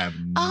attached. I have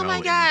no. Oh my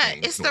God,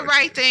 it's the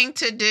right you. thing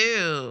to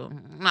do.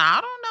 No,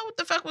 I don't know what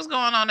the fuck was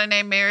going on in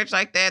their marriage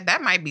like that.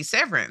 That might be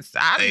severance.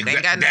 I don't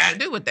think got nothing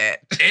to do with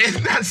that.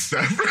 It's not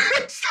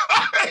severance.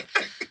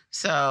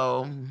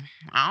 So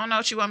I don't know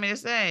what you want me to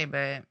say,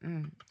 but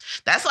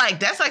that's like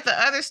the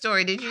other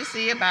story. Did you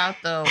see about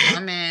the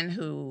woman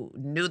who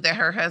knew that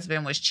her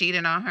husband was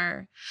cheating on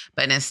her,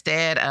 but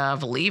instead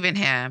of leaving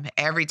him,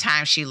 every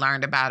time she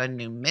learned about a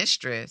new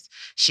mistress,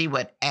 she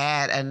would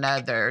add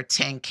another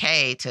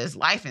 $10K to his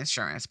life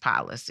insurance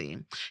policy.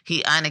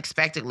 He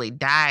unexpectedly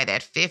died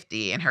at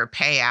 50, and her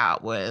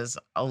payout was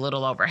a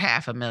little over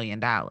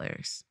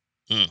 $500,000.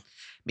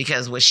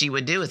 Because what she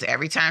would do is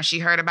every time she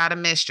heard about a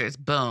mistress,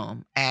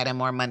 boom, adding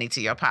more money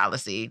to your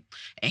policy.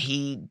 And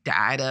he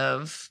died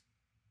of,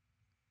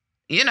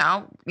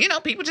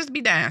 people just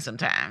be dying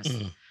sometimes.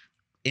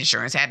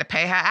 Insurance had to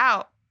pay her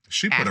out.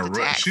 She put a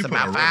root. She put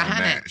a root on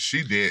that.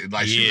 She did.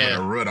 Like she put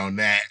a root on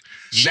that.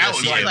 That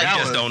was like that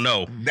just don't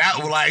know. That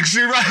was like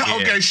she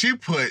right. Okay, she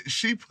put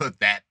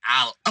that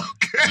out.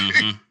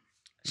 Okay.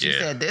 She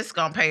said this is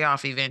gonna pay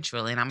off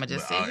eventually, and I'm gonna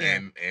just sit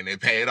here. And it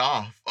paid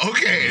off.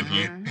 Okay,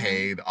 it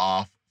paid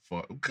off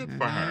for good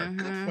for her.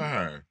 Good for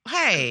her.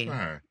 Hey, good for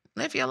her.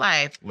 Live your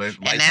life. Like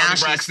Tony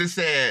Braxton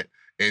said,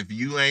 if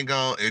you ain't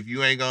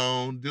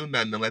gonna do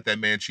nothing, then let that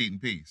man cheat in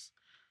peace.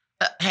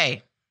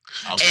 Hey.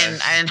 Okay.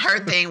 And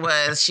her thing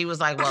was, she was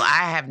like, well,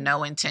 I have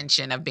no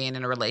intention of being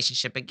in a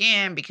relationship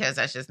again because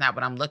that's just not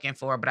what I'm looking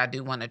for, but I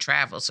do want to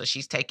travel. So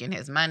she's taking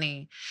his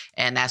money,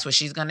 and that's what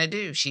she's going to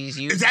do. She's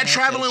using Is that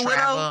Traveling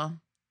Widow?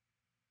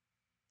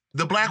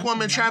 The black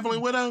woman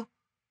Traveling Widow?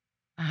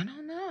 I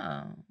don't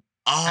know.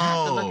 Oh. I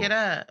have to look it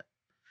up.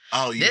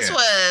 Oh, yeah. This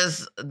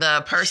was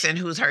the person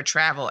who's her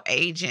travel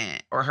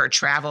agent or her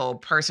travel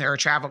person, her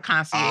travel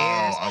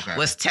concierge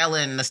was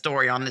telling the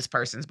story on this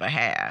person's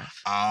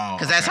behalf. Oh,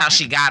 because that's how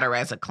she got her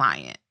as a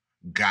client.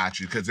 Got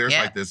you. Because there's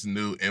like this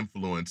new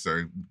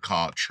influencer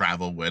called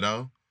Travel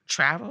Widow.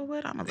 Travel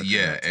Widow?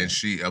 Yeah, and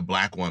she a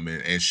black woman,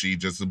 and she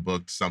just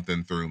booked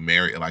something through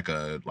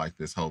like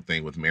this whole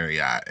thing with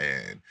Marriott,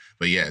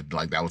 but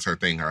that was her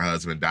thing. Her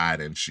husband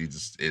died, and she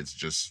is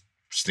just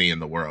seeing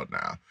the world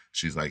now.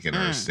 She's like in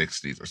her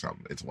 60s or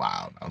something. It's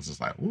wild. I was just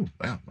like, ooh,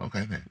 well,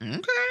 okay then. Okay,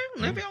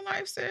 live your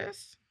life,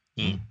 sis.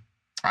 All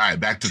right,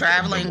 back to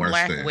Traveling the worst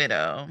Black thing.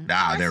 Widow.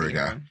 There we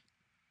go.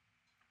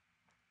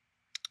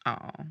 Oh.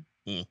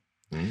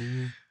 But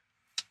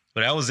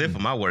that was it for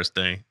my worst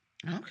thing.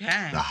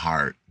 Okay. The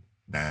heart.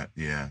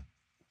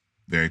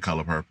 Very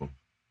color purple.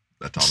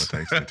 That's all it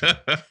takes me to.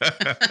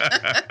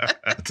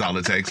 That's all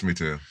it takes me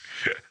to.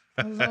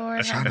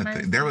 Lord,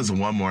 there was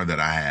one more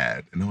that I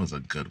had, and it was a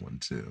good one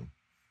too.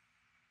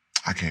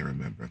 I can't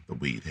remember. The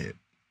weed hit.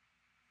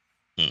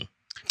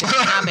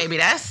 Nah, baby,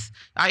 that's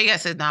all you gotta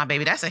say. Nah,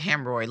 baby, that's a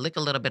hemorrhoid. Lick a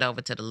little bit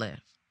over to the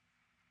left.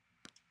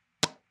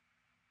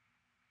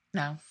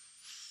 No.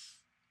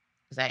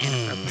 Is that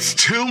inappropriate? It's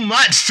too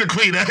much,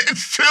 Shaquita.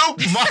 It's too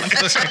much.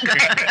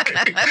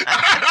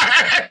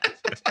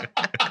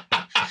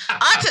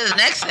 On to the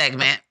next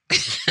segment.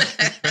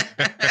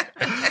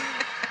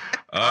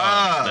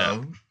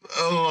 Oh,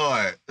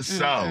 Lord.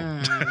 So,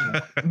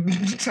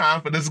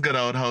 time for this good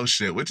old host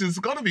shit, which is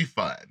going to be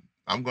fun.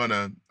 I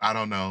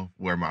don't know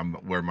where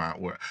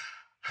we're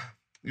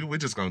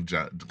just going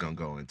to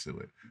go into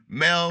it.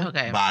 Male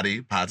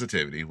body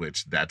positivity,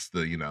 which that's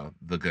the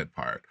good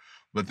part.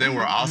 But then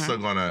we're also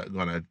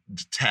gonna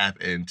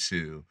tap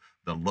into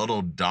the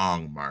little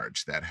dong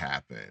march that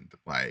happened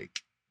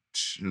like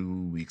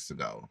 2 weeks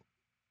ago.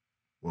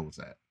 What was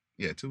that?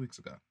 Yeah, 2 weeks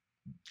ago.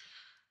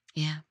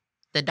 Yeah.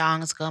 The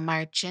dongs go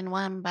marching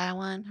one by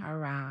one.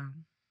 Hurrah.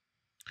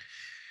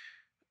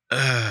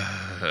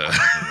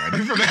 I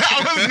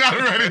was not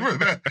ready for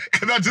that.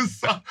 Because I just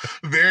saw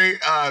very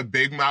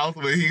Big Mouth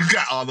when he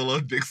got all the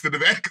little dicks in the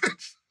back.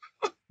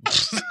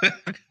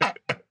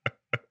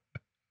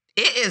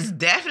 It is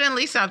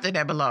definitely something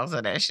that belongs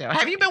on that show.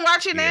 Have you been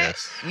watching that?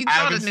 You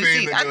saw the new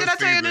season. Did I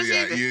tell you the new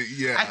season?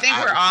 Yeah. I think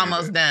we're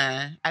almost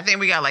done. I think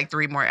we got like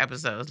 3 more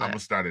episodes left. I'm going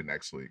to start it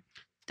next week.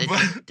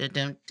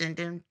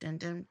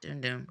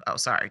 Oh,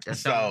 sorry.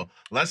 So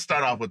let's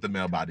start off with the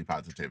male body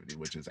positivity,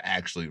 which is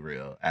actually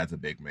real as a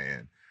big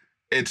man.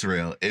 It's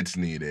real. It's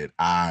needed.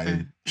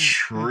 I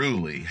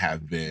truly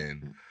have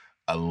been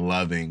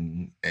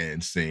loving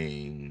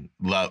seeing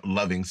like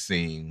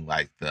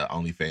the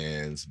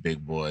OnlyFans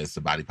big boys,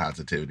 the body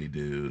positivity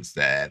dudes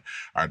that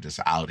are just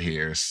out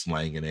here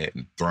slanging it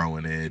and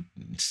throwing it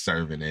and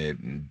serving it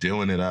and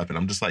doing it up. And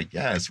I'm just like,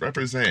 yes,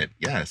 represent.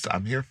 Yes,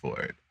 I'm here for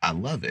it. I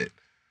love it.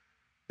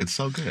 It's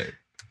so good.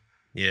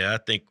 Yeah,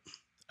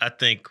 I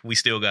think we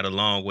still got a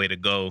long way to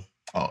go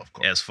Oh, of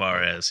course. as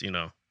far as,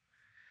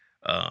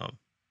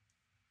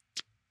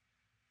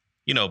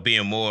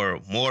 being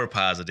more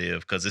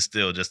positive, because it's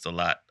still just a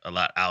lot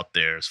out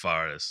there as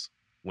far as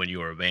when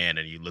you're a man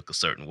and you look a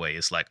certain way.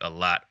 It's like a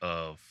lot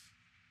of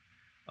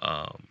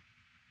um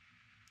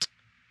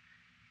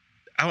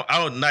I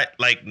don't not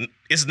like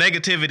it's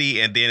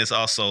negativity, and then it's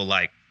also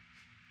like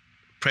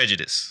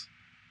prejudice.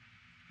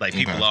 Like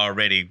people Okay.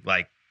 already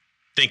like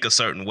think a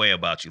certain way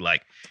about you,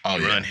 like Oh,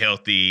 you're yeah.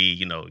 unhealthy,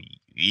 you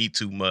eat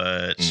too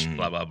much, Mhm.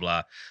 blah blah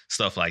blah,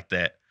 stuff like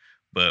that.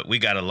 But we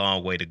got a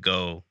long way to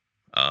go,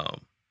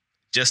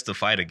 just to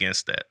fight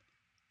against that.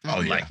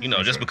 Oh, yeah. Like, for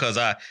just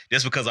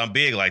sure. because I'm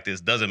big like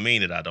this doesn't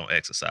mean that I don't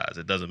exercise.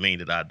 It doesn't mean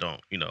that I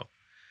don't,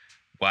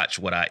 watch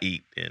what I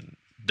eat, and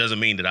doesn't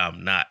mean that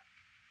I'm not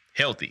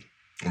healthy.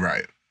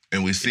 Right.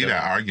 And we see know?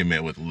 that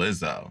argument with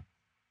Lizzo,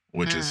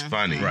 which is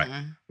funny. Right.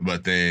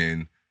 But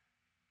then,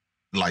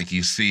 like,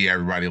 you see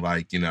everybody,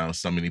 like,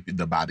 so many,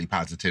 the body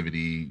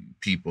positivity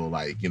people,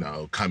 like,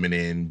 coming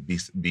in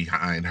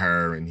behind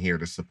her and here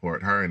to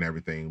support her and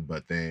everything.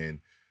 But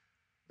then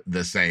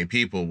the same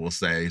people will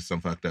say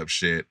some fucked up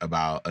shit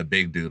about a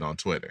big dude on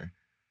Twitter.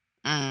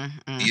 And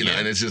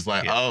it's just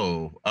like,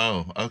 oh,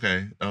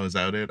 okay. Oh, is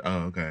that it?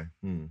 Oh, okay.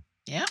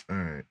 Yeah. All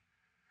right.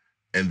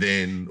 And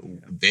then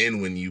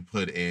when you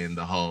put in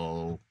the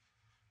whole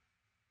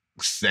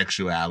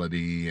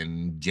sexuality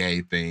and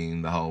gay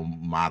thing, the whole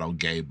model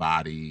gay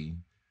body,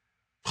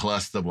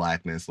 plus the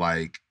blackness,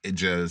 like it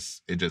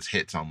just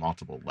hits on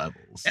multiple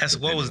levels.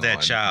 What was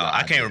that child?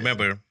 I can't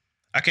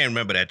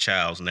remember that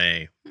child's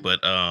name, but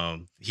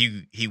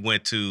he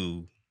went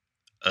to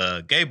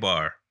a gay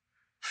bar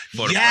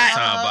for the first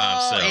time by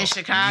himself in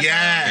Chicago.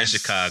 Yes. In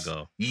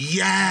Chicago.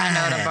 Yeah,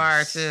 I know the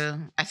bar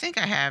too. I think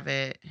I have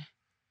it.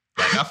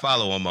 Like, I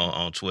follow him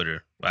on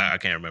Twitter. I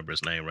can't remember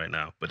his name right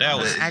now, but that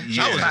was I was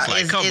just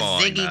like, it's, come it's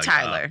on, Ziggy now,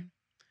 Tyler.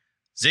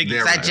 Ziggy.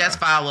 There I we just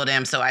go. followed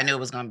him, so I knew it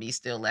was gonna be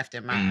still left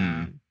in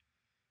my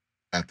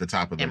at the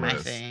top of the in my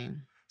list.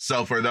 thing.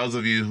 So for those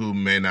of you who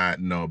may not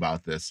know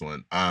about this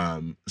one,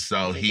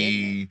 so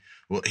he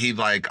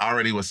like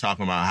already was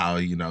talking about how,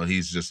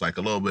 he's just like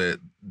a little bit,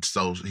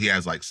 so he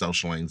has like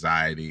social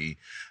anxiety,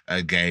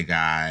 a gay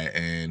guy,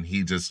 and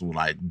he just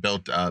like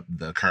built up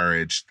the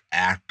courage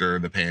after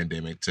the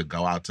pandemic to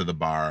go out to the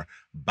bar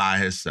by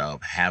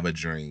himself, have a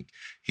drink.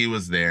 He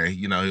was there,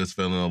 he was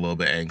feeling a little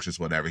bit anxious,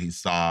 whatever. He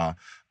saw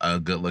a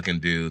good looking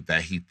dude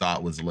that he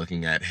thought was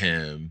looking at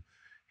him.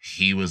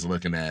 He was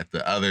looking at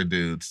the other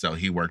dude, so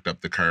he worked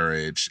up the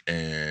courage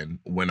and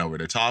went over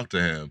to talk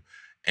to him.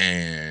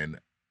 And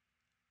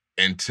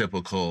in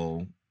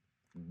typical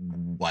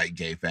white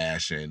gay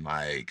fashion,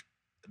 like,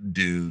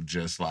 dude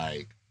just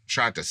like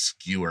tried to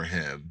skewer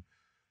him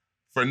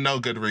for no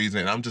good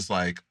reason. I'm just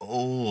like,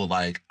 oh,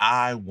 like,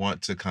 I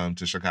want to come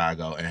to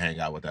Chicago and hang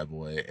out with that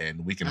boy,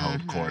 and we can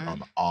hold court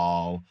on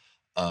all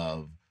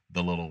of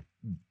the little.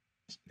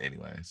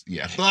 Anyways,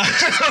 yeah.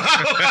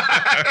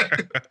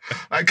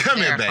 Like, come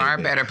There here, are baby. far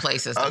better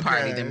places to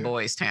party Okay. than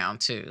Boys Town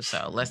too.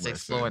 So let's Listen.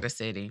 explore the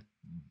city.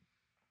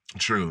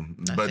 True,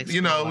 Let's but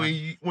explore.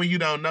 when you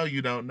don't know,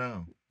 you don't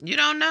know. You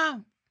don't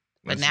know.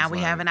 But It's now just we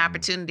have like, an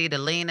opportunity to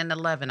lean into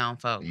loving on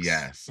folks.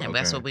 Yes, And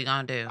that's okay. what we're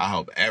going to do. I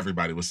hope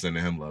everybody was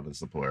sending him love and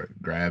support.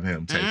 Grab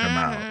him, take him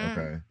out.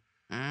 Okay,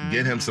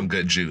 get him some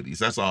good Judies.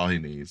 That's all he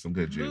needs. Some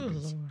good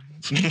Judies.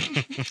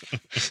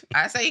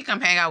 I say he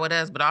come hang out with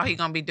us, but all he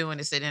gonna be doing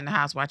is sitting in the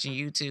house watching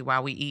YouTube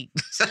while we eat.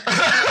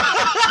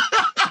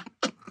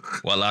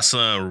 While our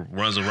son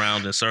runs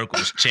around in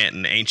circles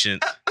chanting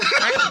ancient.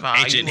 First of all,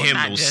 Ancient you will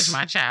not hymnals. judge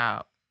my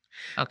child.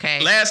 Okay.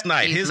 Last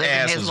night, He's his living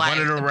ass his was life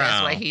running the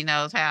best way around. he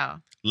knows how.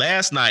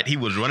 Last night, he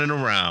was running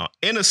around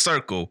in a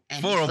circle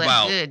And for he slept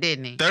about good,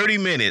 didn't he? 30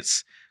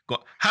 minutes.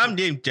 Ham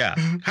Jim Ja.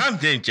 Ham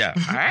Jim Ja.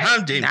 All right.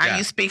 Ham Jim Now Ja.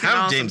 you speaking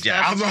Ham on Jim some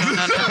Ja. stuff you don't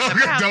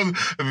know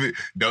nothing about.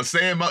 Don't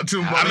say him up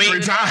too I mean,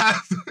 3 times.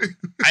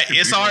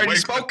 It's already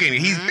spoken.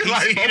 He's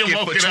Like, he done spoken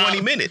woke for it 20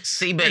 up. minutes.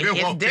 See, but He done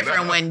it's woke it different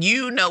up. when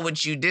you know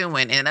what you're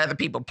doing and other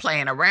people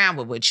playing around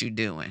with what you're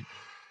doing.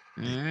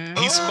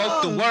 He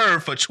spoke the word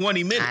for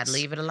 20 minutes. I'd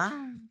leave it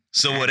alone.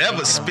 So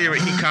whatever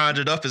spirit he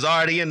conjured up is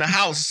already in the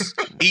house,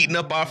 eating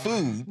up our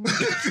food,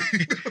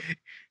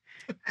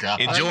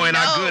 enjoying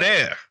our good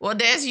air. Well,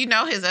 Des,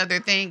 his other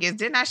thing is,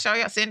 didn't I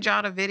send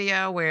y'all the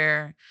video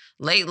where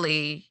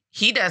lately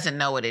he doesn't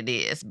know what it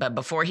is, but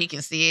before he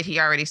can see it, he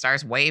already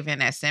starts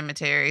waving at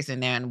cemeteries,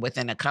 and then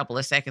within a couple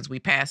of seconds we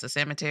pass the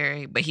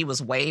cemetery, but he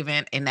was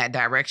waving in that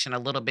direction a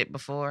little bit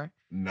before.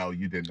 No,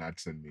 you did not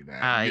send me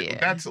that. Oh,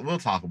 yeah. We'll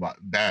talk about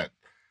that.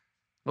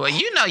 Well,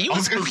 you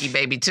was spooky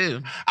baby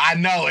too. I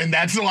know, and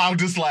that's why I'm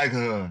just like,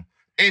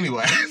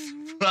 anyways.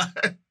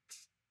 But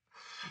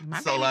My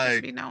So, baby like-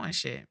 just be knowing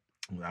shit.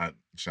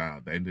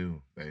 child, they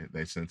do.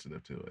 They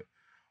sensitive to it.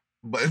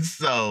 But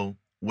so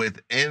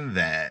within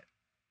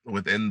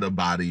the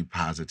body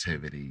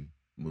positivity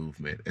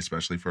movement,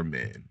 especially for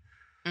men,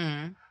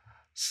 Mm.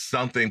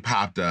 something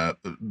popped up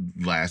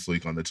last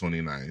week on the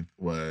 29th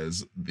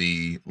was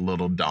the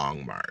Little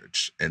Dong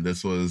March. And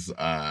this was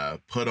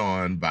put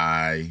on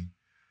by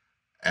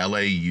LA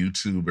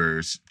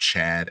YouTubers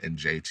Chad and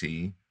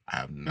JT. I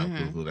have no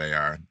clue who they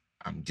are.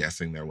 I'm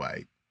guessing they're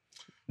white.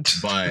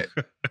 But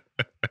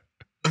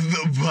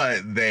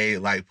but they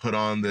like put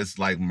on this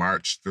like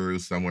march through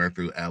somewhere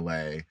through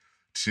LA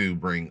to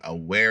bring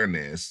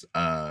awareness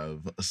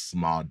of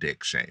small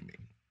dick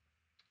shaming.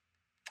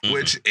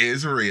 Which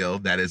is real.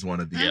 That is one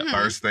of the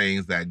first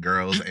things that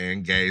girls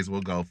and gays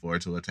will go for,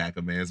 to attack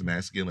a man's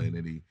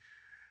masculinity.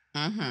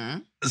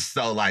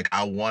 So, like,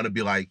 I want to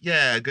be like,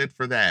 yeah, good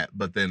for that.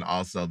 But then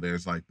also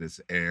there's, like, this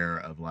air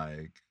of,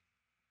 like,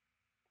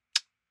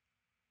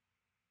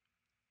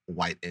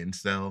 white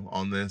incel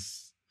on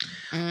this.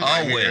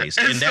 Always.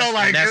 And so,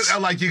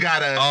 like, you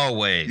gotta...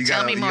 Always.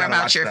 Tell me more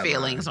about your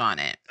feelings on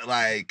it.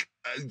 Like,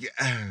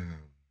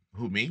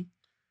 who, me?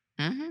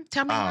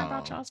 Tell me more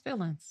about y'all's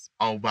feelings.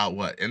 Oh, about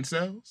what?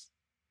 Incels?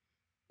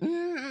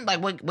 Like,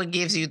 what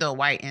gives you the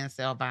white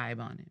incel vibe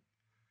on it?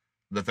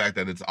 The fact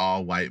that it's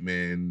all white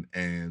men,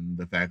 and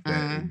the fact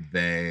that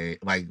they,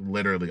 like,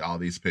 literally all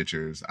these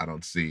pictures, I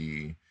don't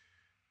see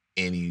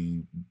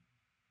any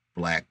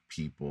black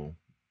people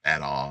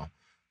at all.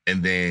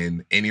 And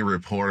then any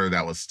reporter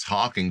that was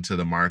talking to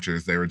the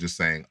marchers, they were just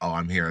saying, oh,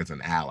 I'm here as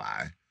an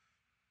ally.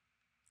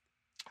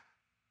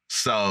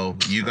 So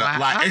you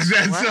got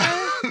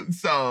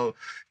so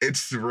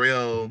it's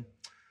real.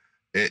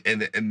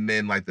 And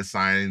then like the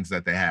signs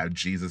that they have,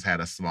 Jesus had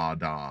a small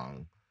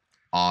dong.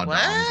 All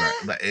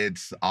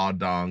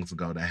dongs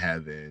go to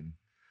heaven.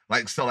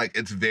 Like, so like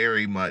it's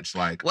very much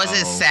like, was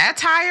it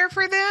satire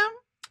for them?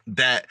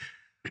 That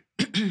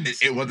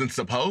it wasn't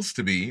supposed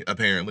to be,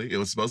 apparently. It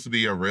was supposed to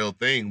be a real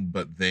thing,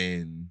 but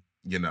then,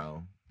 you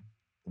know,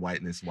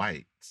 whiteness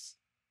whites.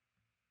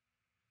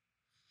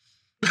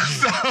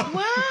 So,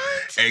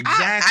 what?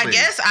 Exactly. I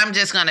guess I'm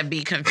just gonna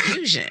be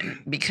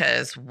confusion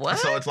because what?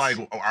 So it's like,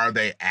 are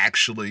they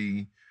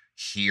actually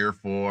here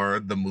for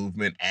the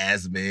movement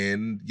as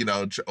men, you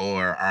know,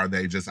 or are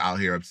they just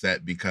out here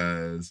upset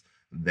because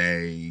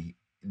they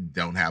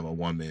don't have a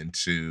woman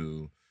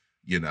to,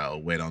 you know,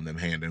 wait on them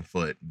hand and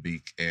foot,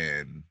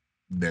 and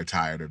they're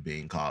tired of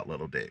being called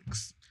little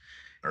dicks?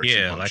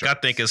 Yeah, like I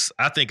think it's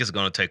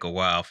gonna take a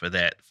while for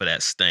that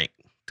stink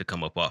to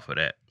come up off of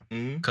that.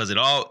 Because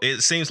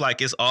it seems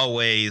like it's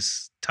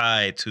always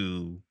tied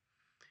to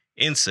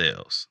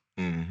incels.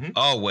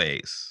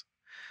 Always.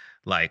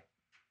 Like,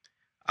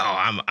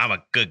 oh, I'm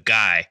a good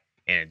guy,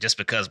 and just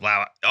because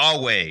blah,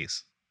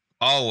 always.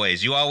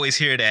 You always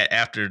hear that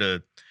after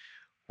the,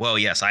 well,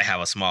 yes, I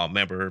have a small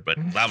member, but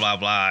blah blah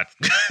blah.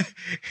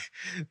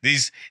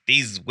 These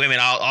women,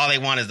 all they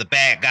want is the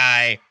bad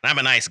guy. I'm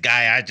a nice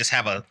guy. I just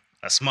have a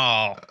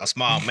small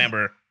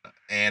member.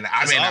 And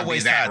I may not be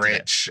that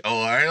rich,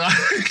 or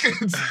like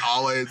it's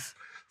always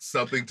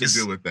something to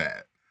do with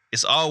that.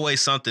 It's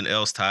always something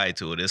else tied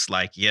to it. It's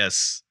like,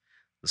 yes,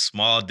 the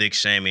small dick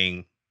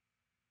shaming,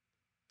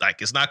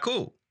 like, it's not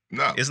cool.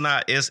 No, it's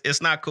not.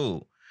 It's not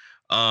cool.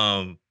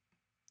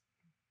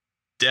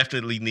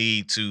 Definitely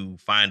need to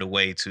find a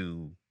way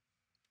to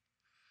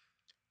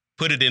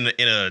put it in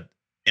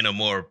a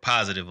more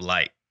positive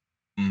light.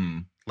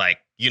 Like,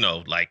 you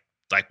know, like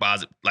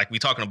we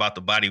talking about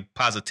the body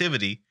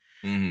positivity.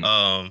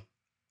 But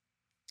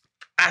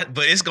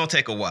it's gonna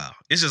take a while.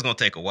 It's just gonna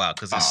take a while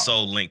because it's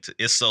so linked.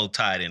 It's so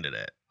tied into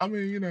that. I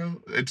mean, you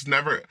know, it's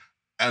never,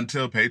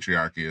 until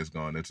patriarchy is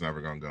gone, it's never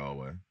gonna go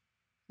away.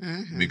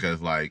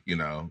 Because, like, you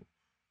know,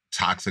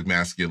 toxic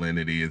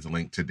masculinity is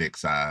linked to dick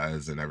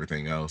size and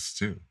everything else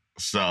too.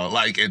 So,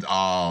 like, it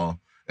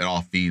all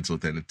feeds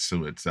within it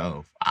to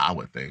itself, I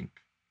would think.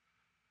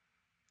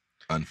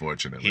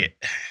 Unfortunately,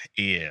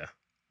 yeah.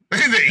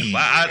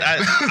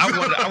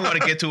 I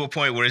want to get to a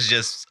point where it's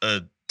just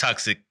a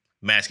toxic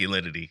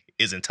masculinity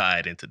isn't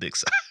tied into dick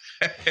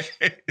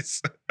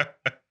size.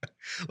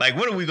 Like,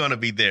 when are we going to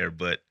be there?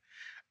 But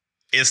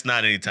it's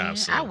not anytime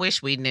soon. I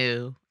wish we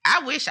knew. I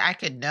wish I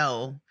could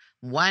know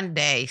one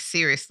day,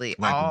 seriously,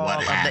 like, all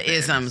of the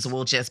isms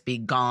will just be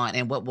gone,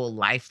 and what will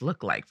life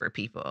look like for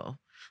people?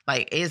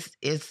 Like, is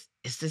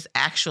this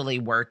actually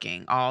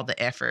working? All the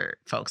effort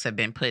folks have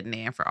been putting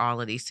in for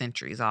all of these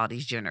centuries, all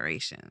these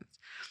generations.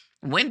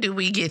 When do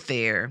we get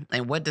there,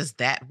 and what does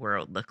that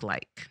world look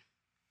like?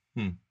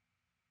 I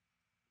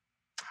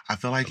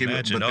feel like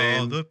imagine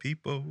all the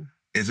people.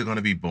 Is it going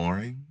to be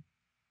boring?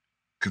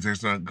 Because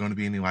there's not going to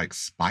be any, like,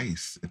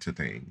 spice into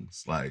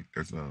things. Like,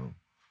 there's no.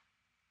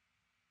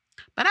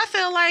 But I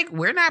feel like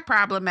we're not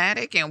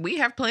problematic, and we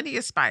have plenty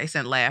of spice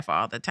and laugh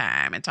all the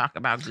time and talk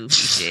about goofy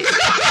shit.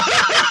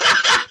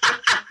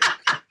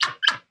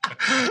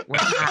 We're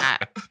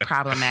not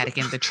problematic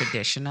in the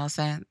traditional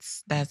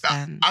sense.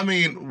 I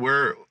mean,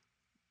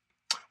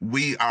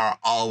 we are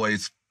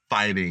always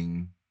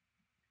fighting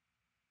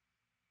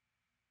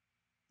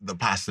the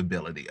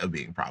possibility of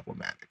being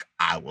problematic.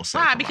 I will say.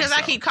 Why? Because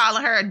myself. I keep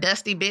calling her a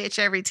dusty bitch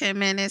every 10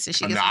 minutes, and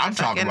she gets. No, I'm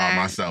talking about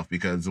myself,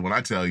 because when I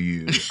tell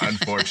you,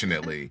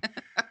 unfortunately,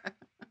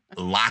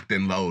 locked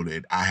and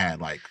loaded, I had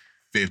like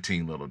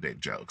 15 little dick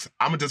jokes.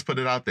 I'm going to just put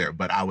it out there.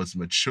 But I was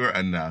mature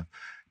enough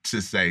to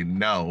say,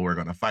 no, we're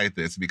going to fight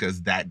this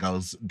because that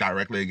goes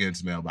directly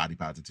against male body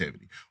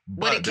positivity.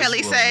 What did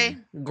Kelly say?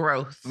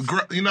 Growth.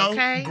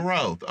 Okay?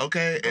 Growth,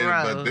 okay?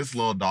 Growth. But this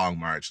little dog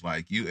march,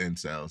 like, you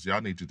incels, y'all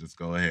need to just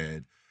go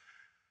ahead,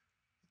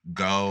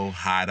 go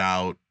hide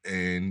out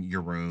in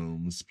your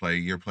rooms, play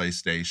your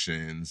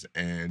PlayStations,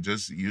 and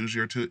just use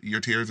your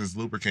tears as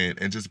lubricant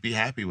and just be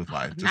happy with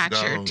life. Just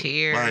Not your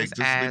tears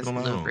as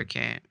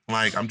lubricant.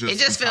 Like, it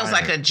just feels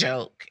like a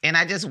joke. And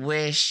I just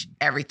wish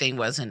everything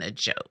wasn't a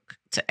joke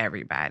to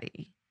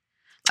everybody.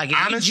 Like,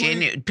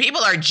 honestly,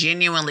 people are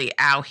genuinely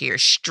out here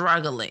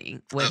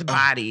struggling with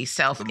body,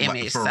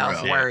 self-image,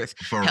 self-worth,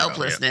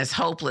 helplessness,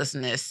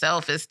 hopelessness,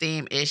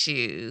 self-esteem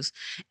issues,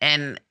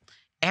 and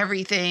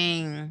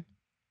everything.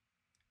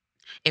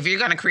 If you're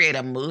going to create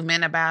a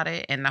movement about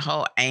it, and the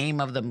whole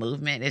aim of the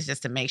movement is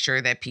just to make sure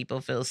that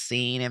people feel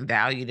seen and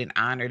valued and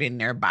honored in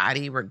their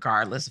body,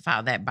 regardless of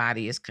how that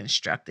body is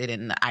constructed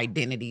and the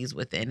identities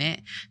within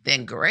it,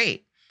 then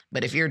great.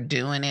 But if you're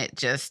doing it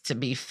just to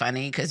be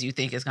funny because you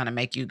think it's going to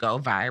make you go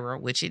viral,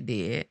 which it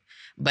did,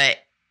 but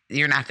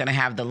you're not going to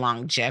have the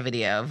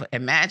longevity of,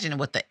 imagine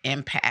what the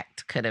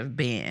impact could have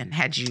been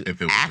had you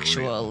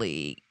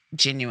actually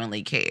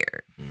genuinely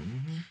cared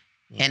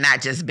and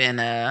not just been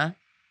a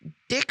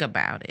dick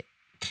about it.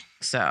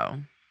 So.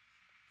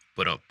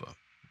 But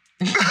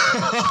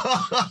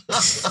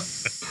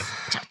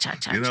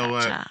you know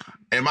what?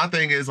 And my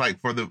thing is, like,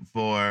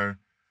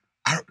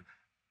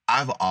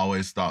 I've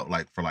always thought,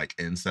 like, for like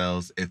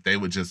incels, if they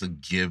would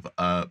just give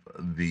up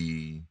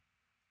the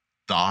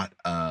thought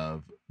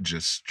of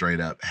just straight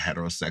up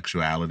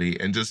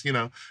heterosexuality and just,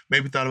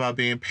 maybe thought about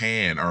being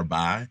pan or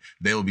bi,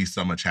 they would be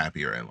so much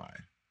happier in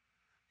life.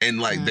 And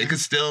like they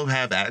could still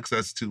have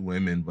access to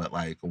women, but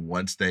like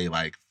once they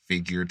like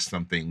figured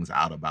some things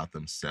out about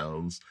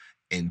themselves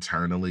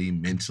internally,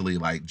 mentally,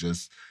 like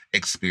just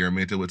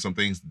experimented with some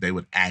things, they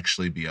would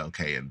actually be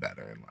okay and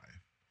better in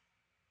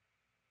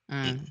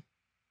life.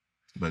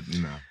 But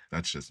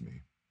that's just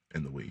me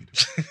in the weed.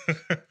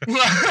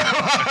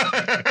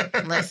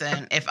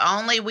 Listen, if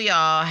only we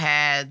all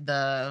had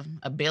the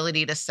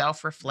ability to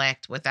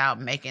self-reflect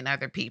without making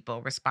other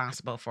people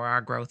responsible for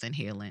our growth and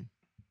healing.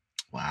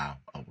 Wow,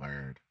 a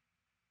word.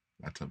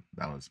 That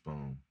was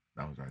boom.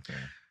 That was right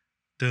there.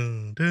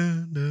 Dun,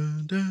 dun,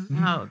 dun, dun.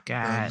 Oh,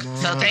 God.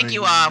 So thank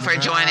you all for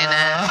joining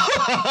us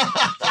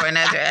for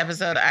another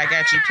episode of I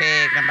Got You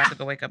Pegged. I'm about to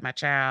go wake up my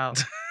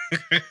child.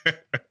 Because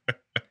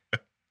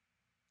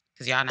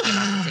y'all know I'm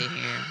about to sit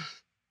here.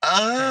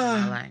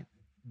 My life.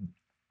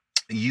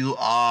 You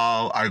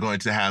all are going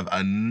to have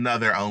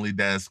another Only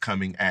Des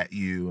coming at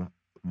you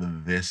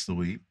this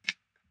week.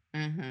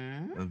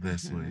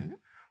 This week.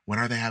 When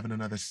are they having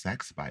another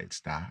Sex Bites,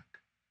 Doc?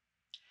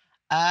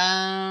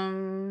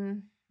 I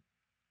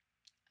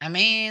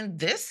mean,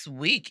 this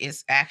week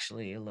is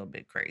actually a little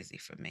bit crazy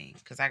for me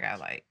because I got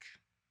like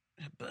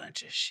a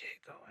bunch of shit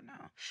going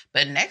on.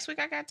 But next week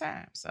I got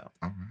time, so.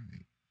 All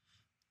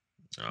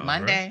right.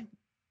 Monday,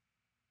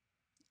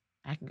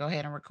 I can go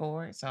ahead and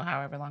record. So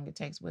however long it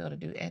takes Will to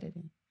do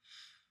editing.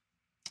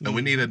 And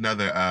we need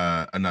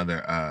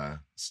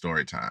another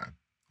story time.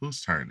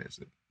 Whose turn is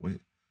it?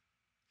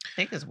 I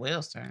think it's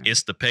Will's turn.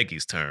 It's the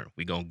Peggy's turn.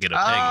 We gonna get a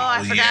Peggy. I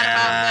forgot about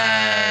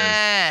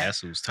that.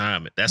 That's whose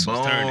time. That's whose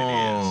turn it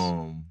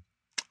is.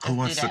 Who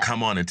wants to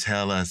come on and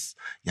tell us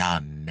y'all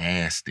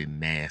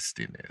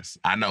nastiness?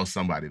 I know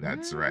somebody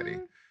that's ready.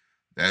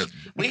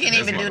 We can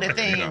even do the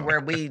thing where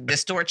we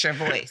distort your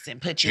voice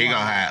and put you on. He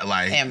gonna have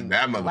and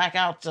that black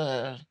out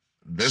the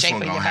this shape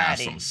one of gonna your have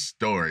body. some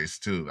stories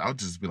too. I'll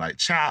just be like,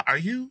 child, are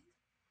you?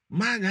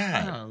 My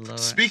God. Oh,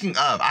 Lord. Speaking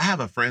of, I have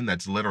a friend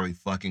that's literally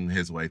fucking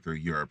his way through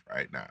Europe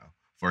right now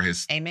for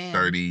his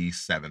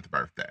 37th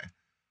birthday.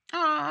 Oh,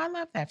 I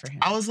love that for him.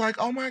 I was like,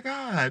 oh my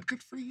God,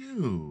 good for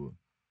you.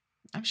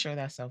 I'm sure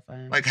that's so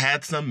fun. Like,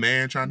 had some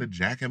man trying to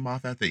jack him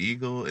off at the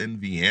Eagle in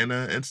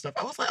Vienna and stuff.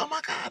 I was like, oh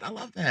my God, I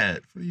love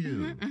that for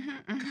you.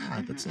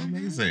 God, that's so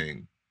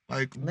amazing.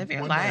 Like, live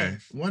your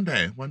life. One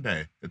day,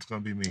 it's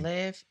going to be me.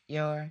 Live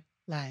your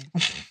life.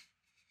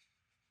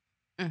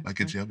 Like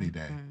it's yummy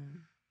day.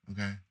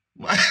 Okay?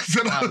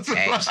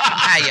 Okay.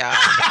 Bye, y'all.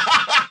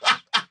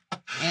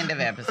 End of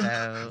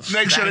episode.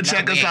 Make sure to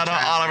check us out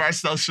on all of our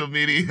social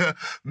media.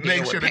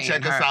 Make sure to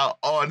check us out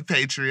on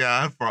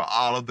Patreon for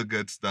all of the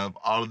good stuff,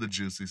 all of the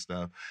juicy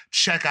stuff.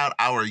 Check out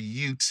our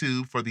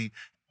YouTube for the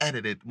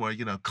edited, more,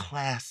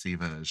 classy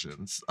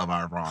versions of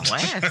our raw.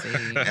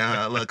 Classy.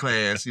 Look,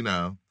 class,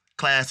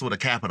 class with a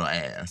capital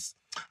ass.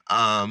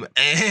 And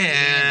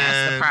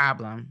that's the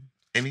problem.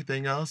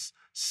 Anything else?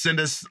 Send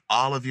us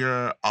all of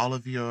your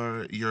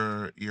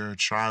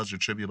trials, your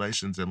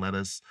tribulations, and let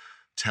us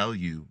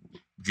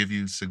give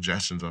you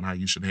suggestions on how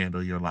you should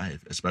handle your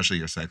life, especially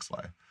your sex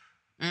life.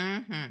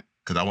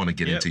 Because I want to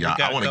get into y'all.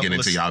 I want to get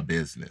into y'all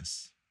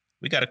business.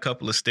 We got a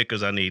couple of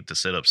stickers. I need to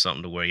set up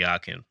something to where y'all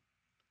can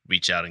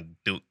reach out and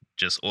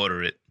just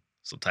order it,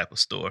 some type of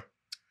store.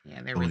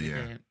 Yeah, they're really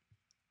good.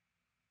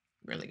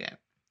 Really good.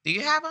 Do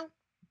you have them?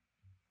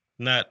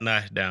 Not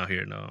down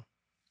here, no.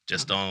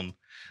 just on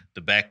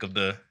the back of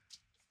the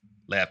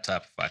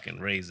laptop if I can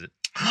raise it.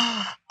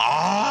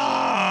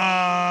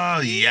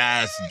 Oh,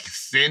 yes.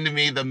 Send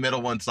me the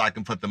middle one so I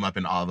can put them up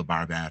in all the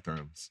bar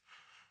bathrooms.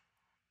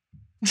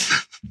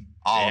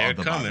 All They're of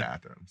the coming. bar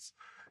bathrooms.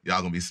 Y'all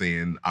gonna be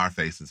seeing our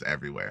faces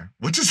everywhere.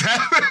 Which is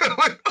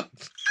happening.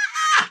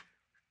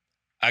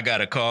 I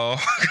got a call.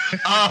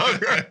 Oh,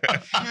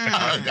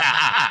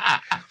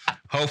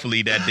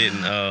 Hopefully that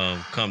didn't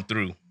come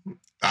through. it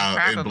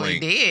Probably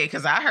blinked. did,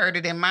 because I heard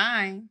it in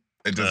mine.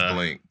 It just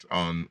blinked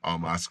on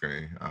my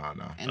screen. I don't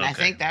know. And I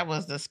think that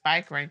was the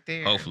spike right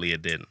there. Hopefully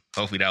it didn't.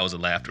 Hopefully that was a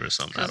laughter or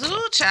something. Cause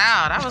ooh,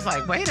 child, I was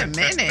like, wait a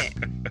minute.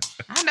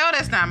 I know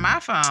that's not my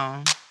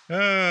phone.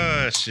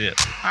 Oh, shit.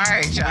 All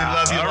right, y'all. We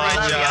love you, All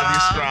right, y'all. Be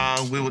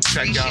strong. We will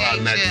check y'all out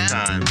Appreciate next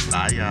ya. time.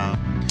 Bye, y'all.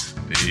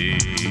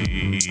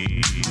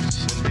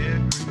 Peace.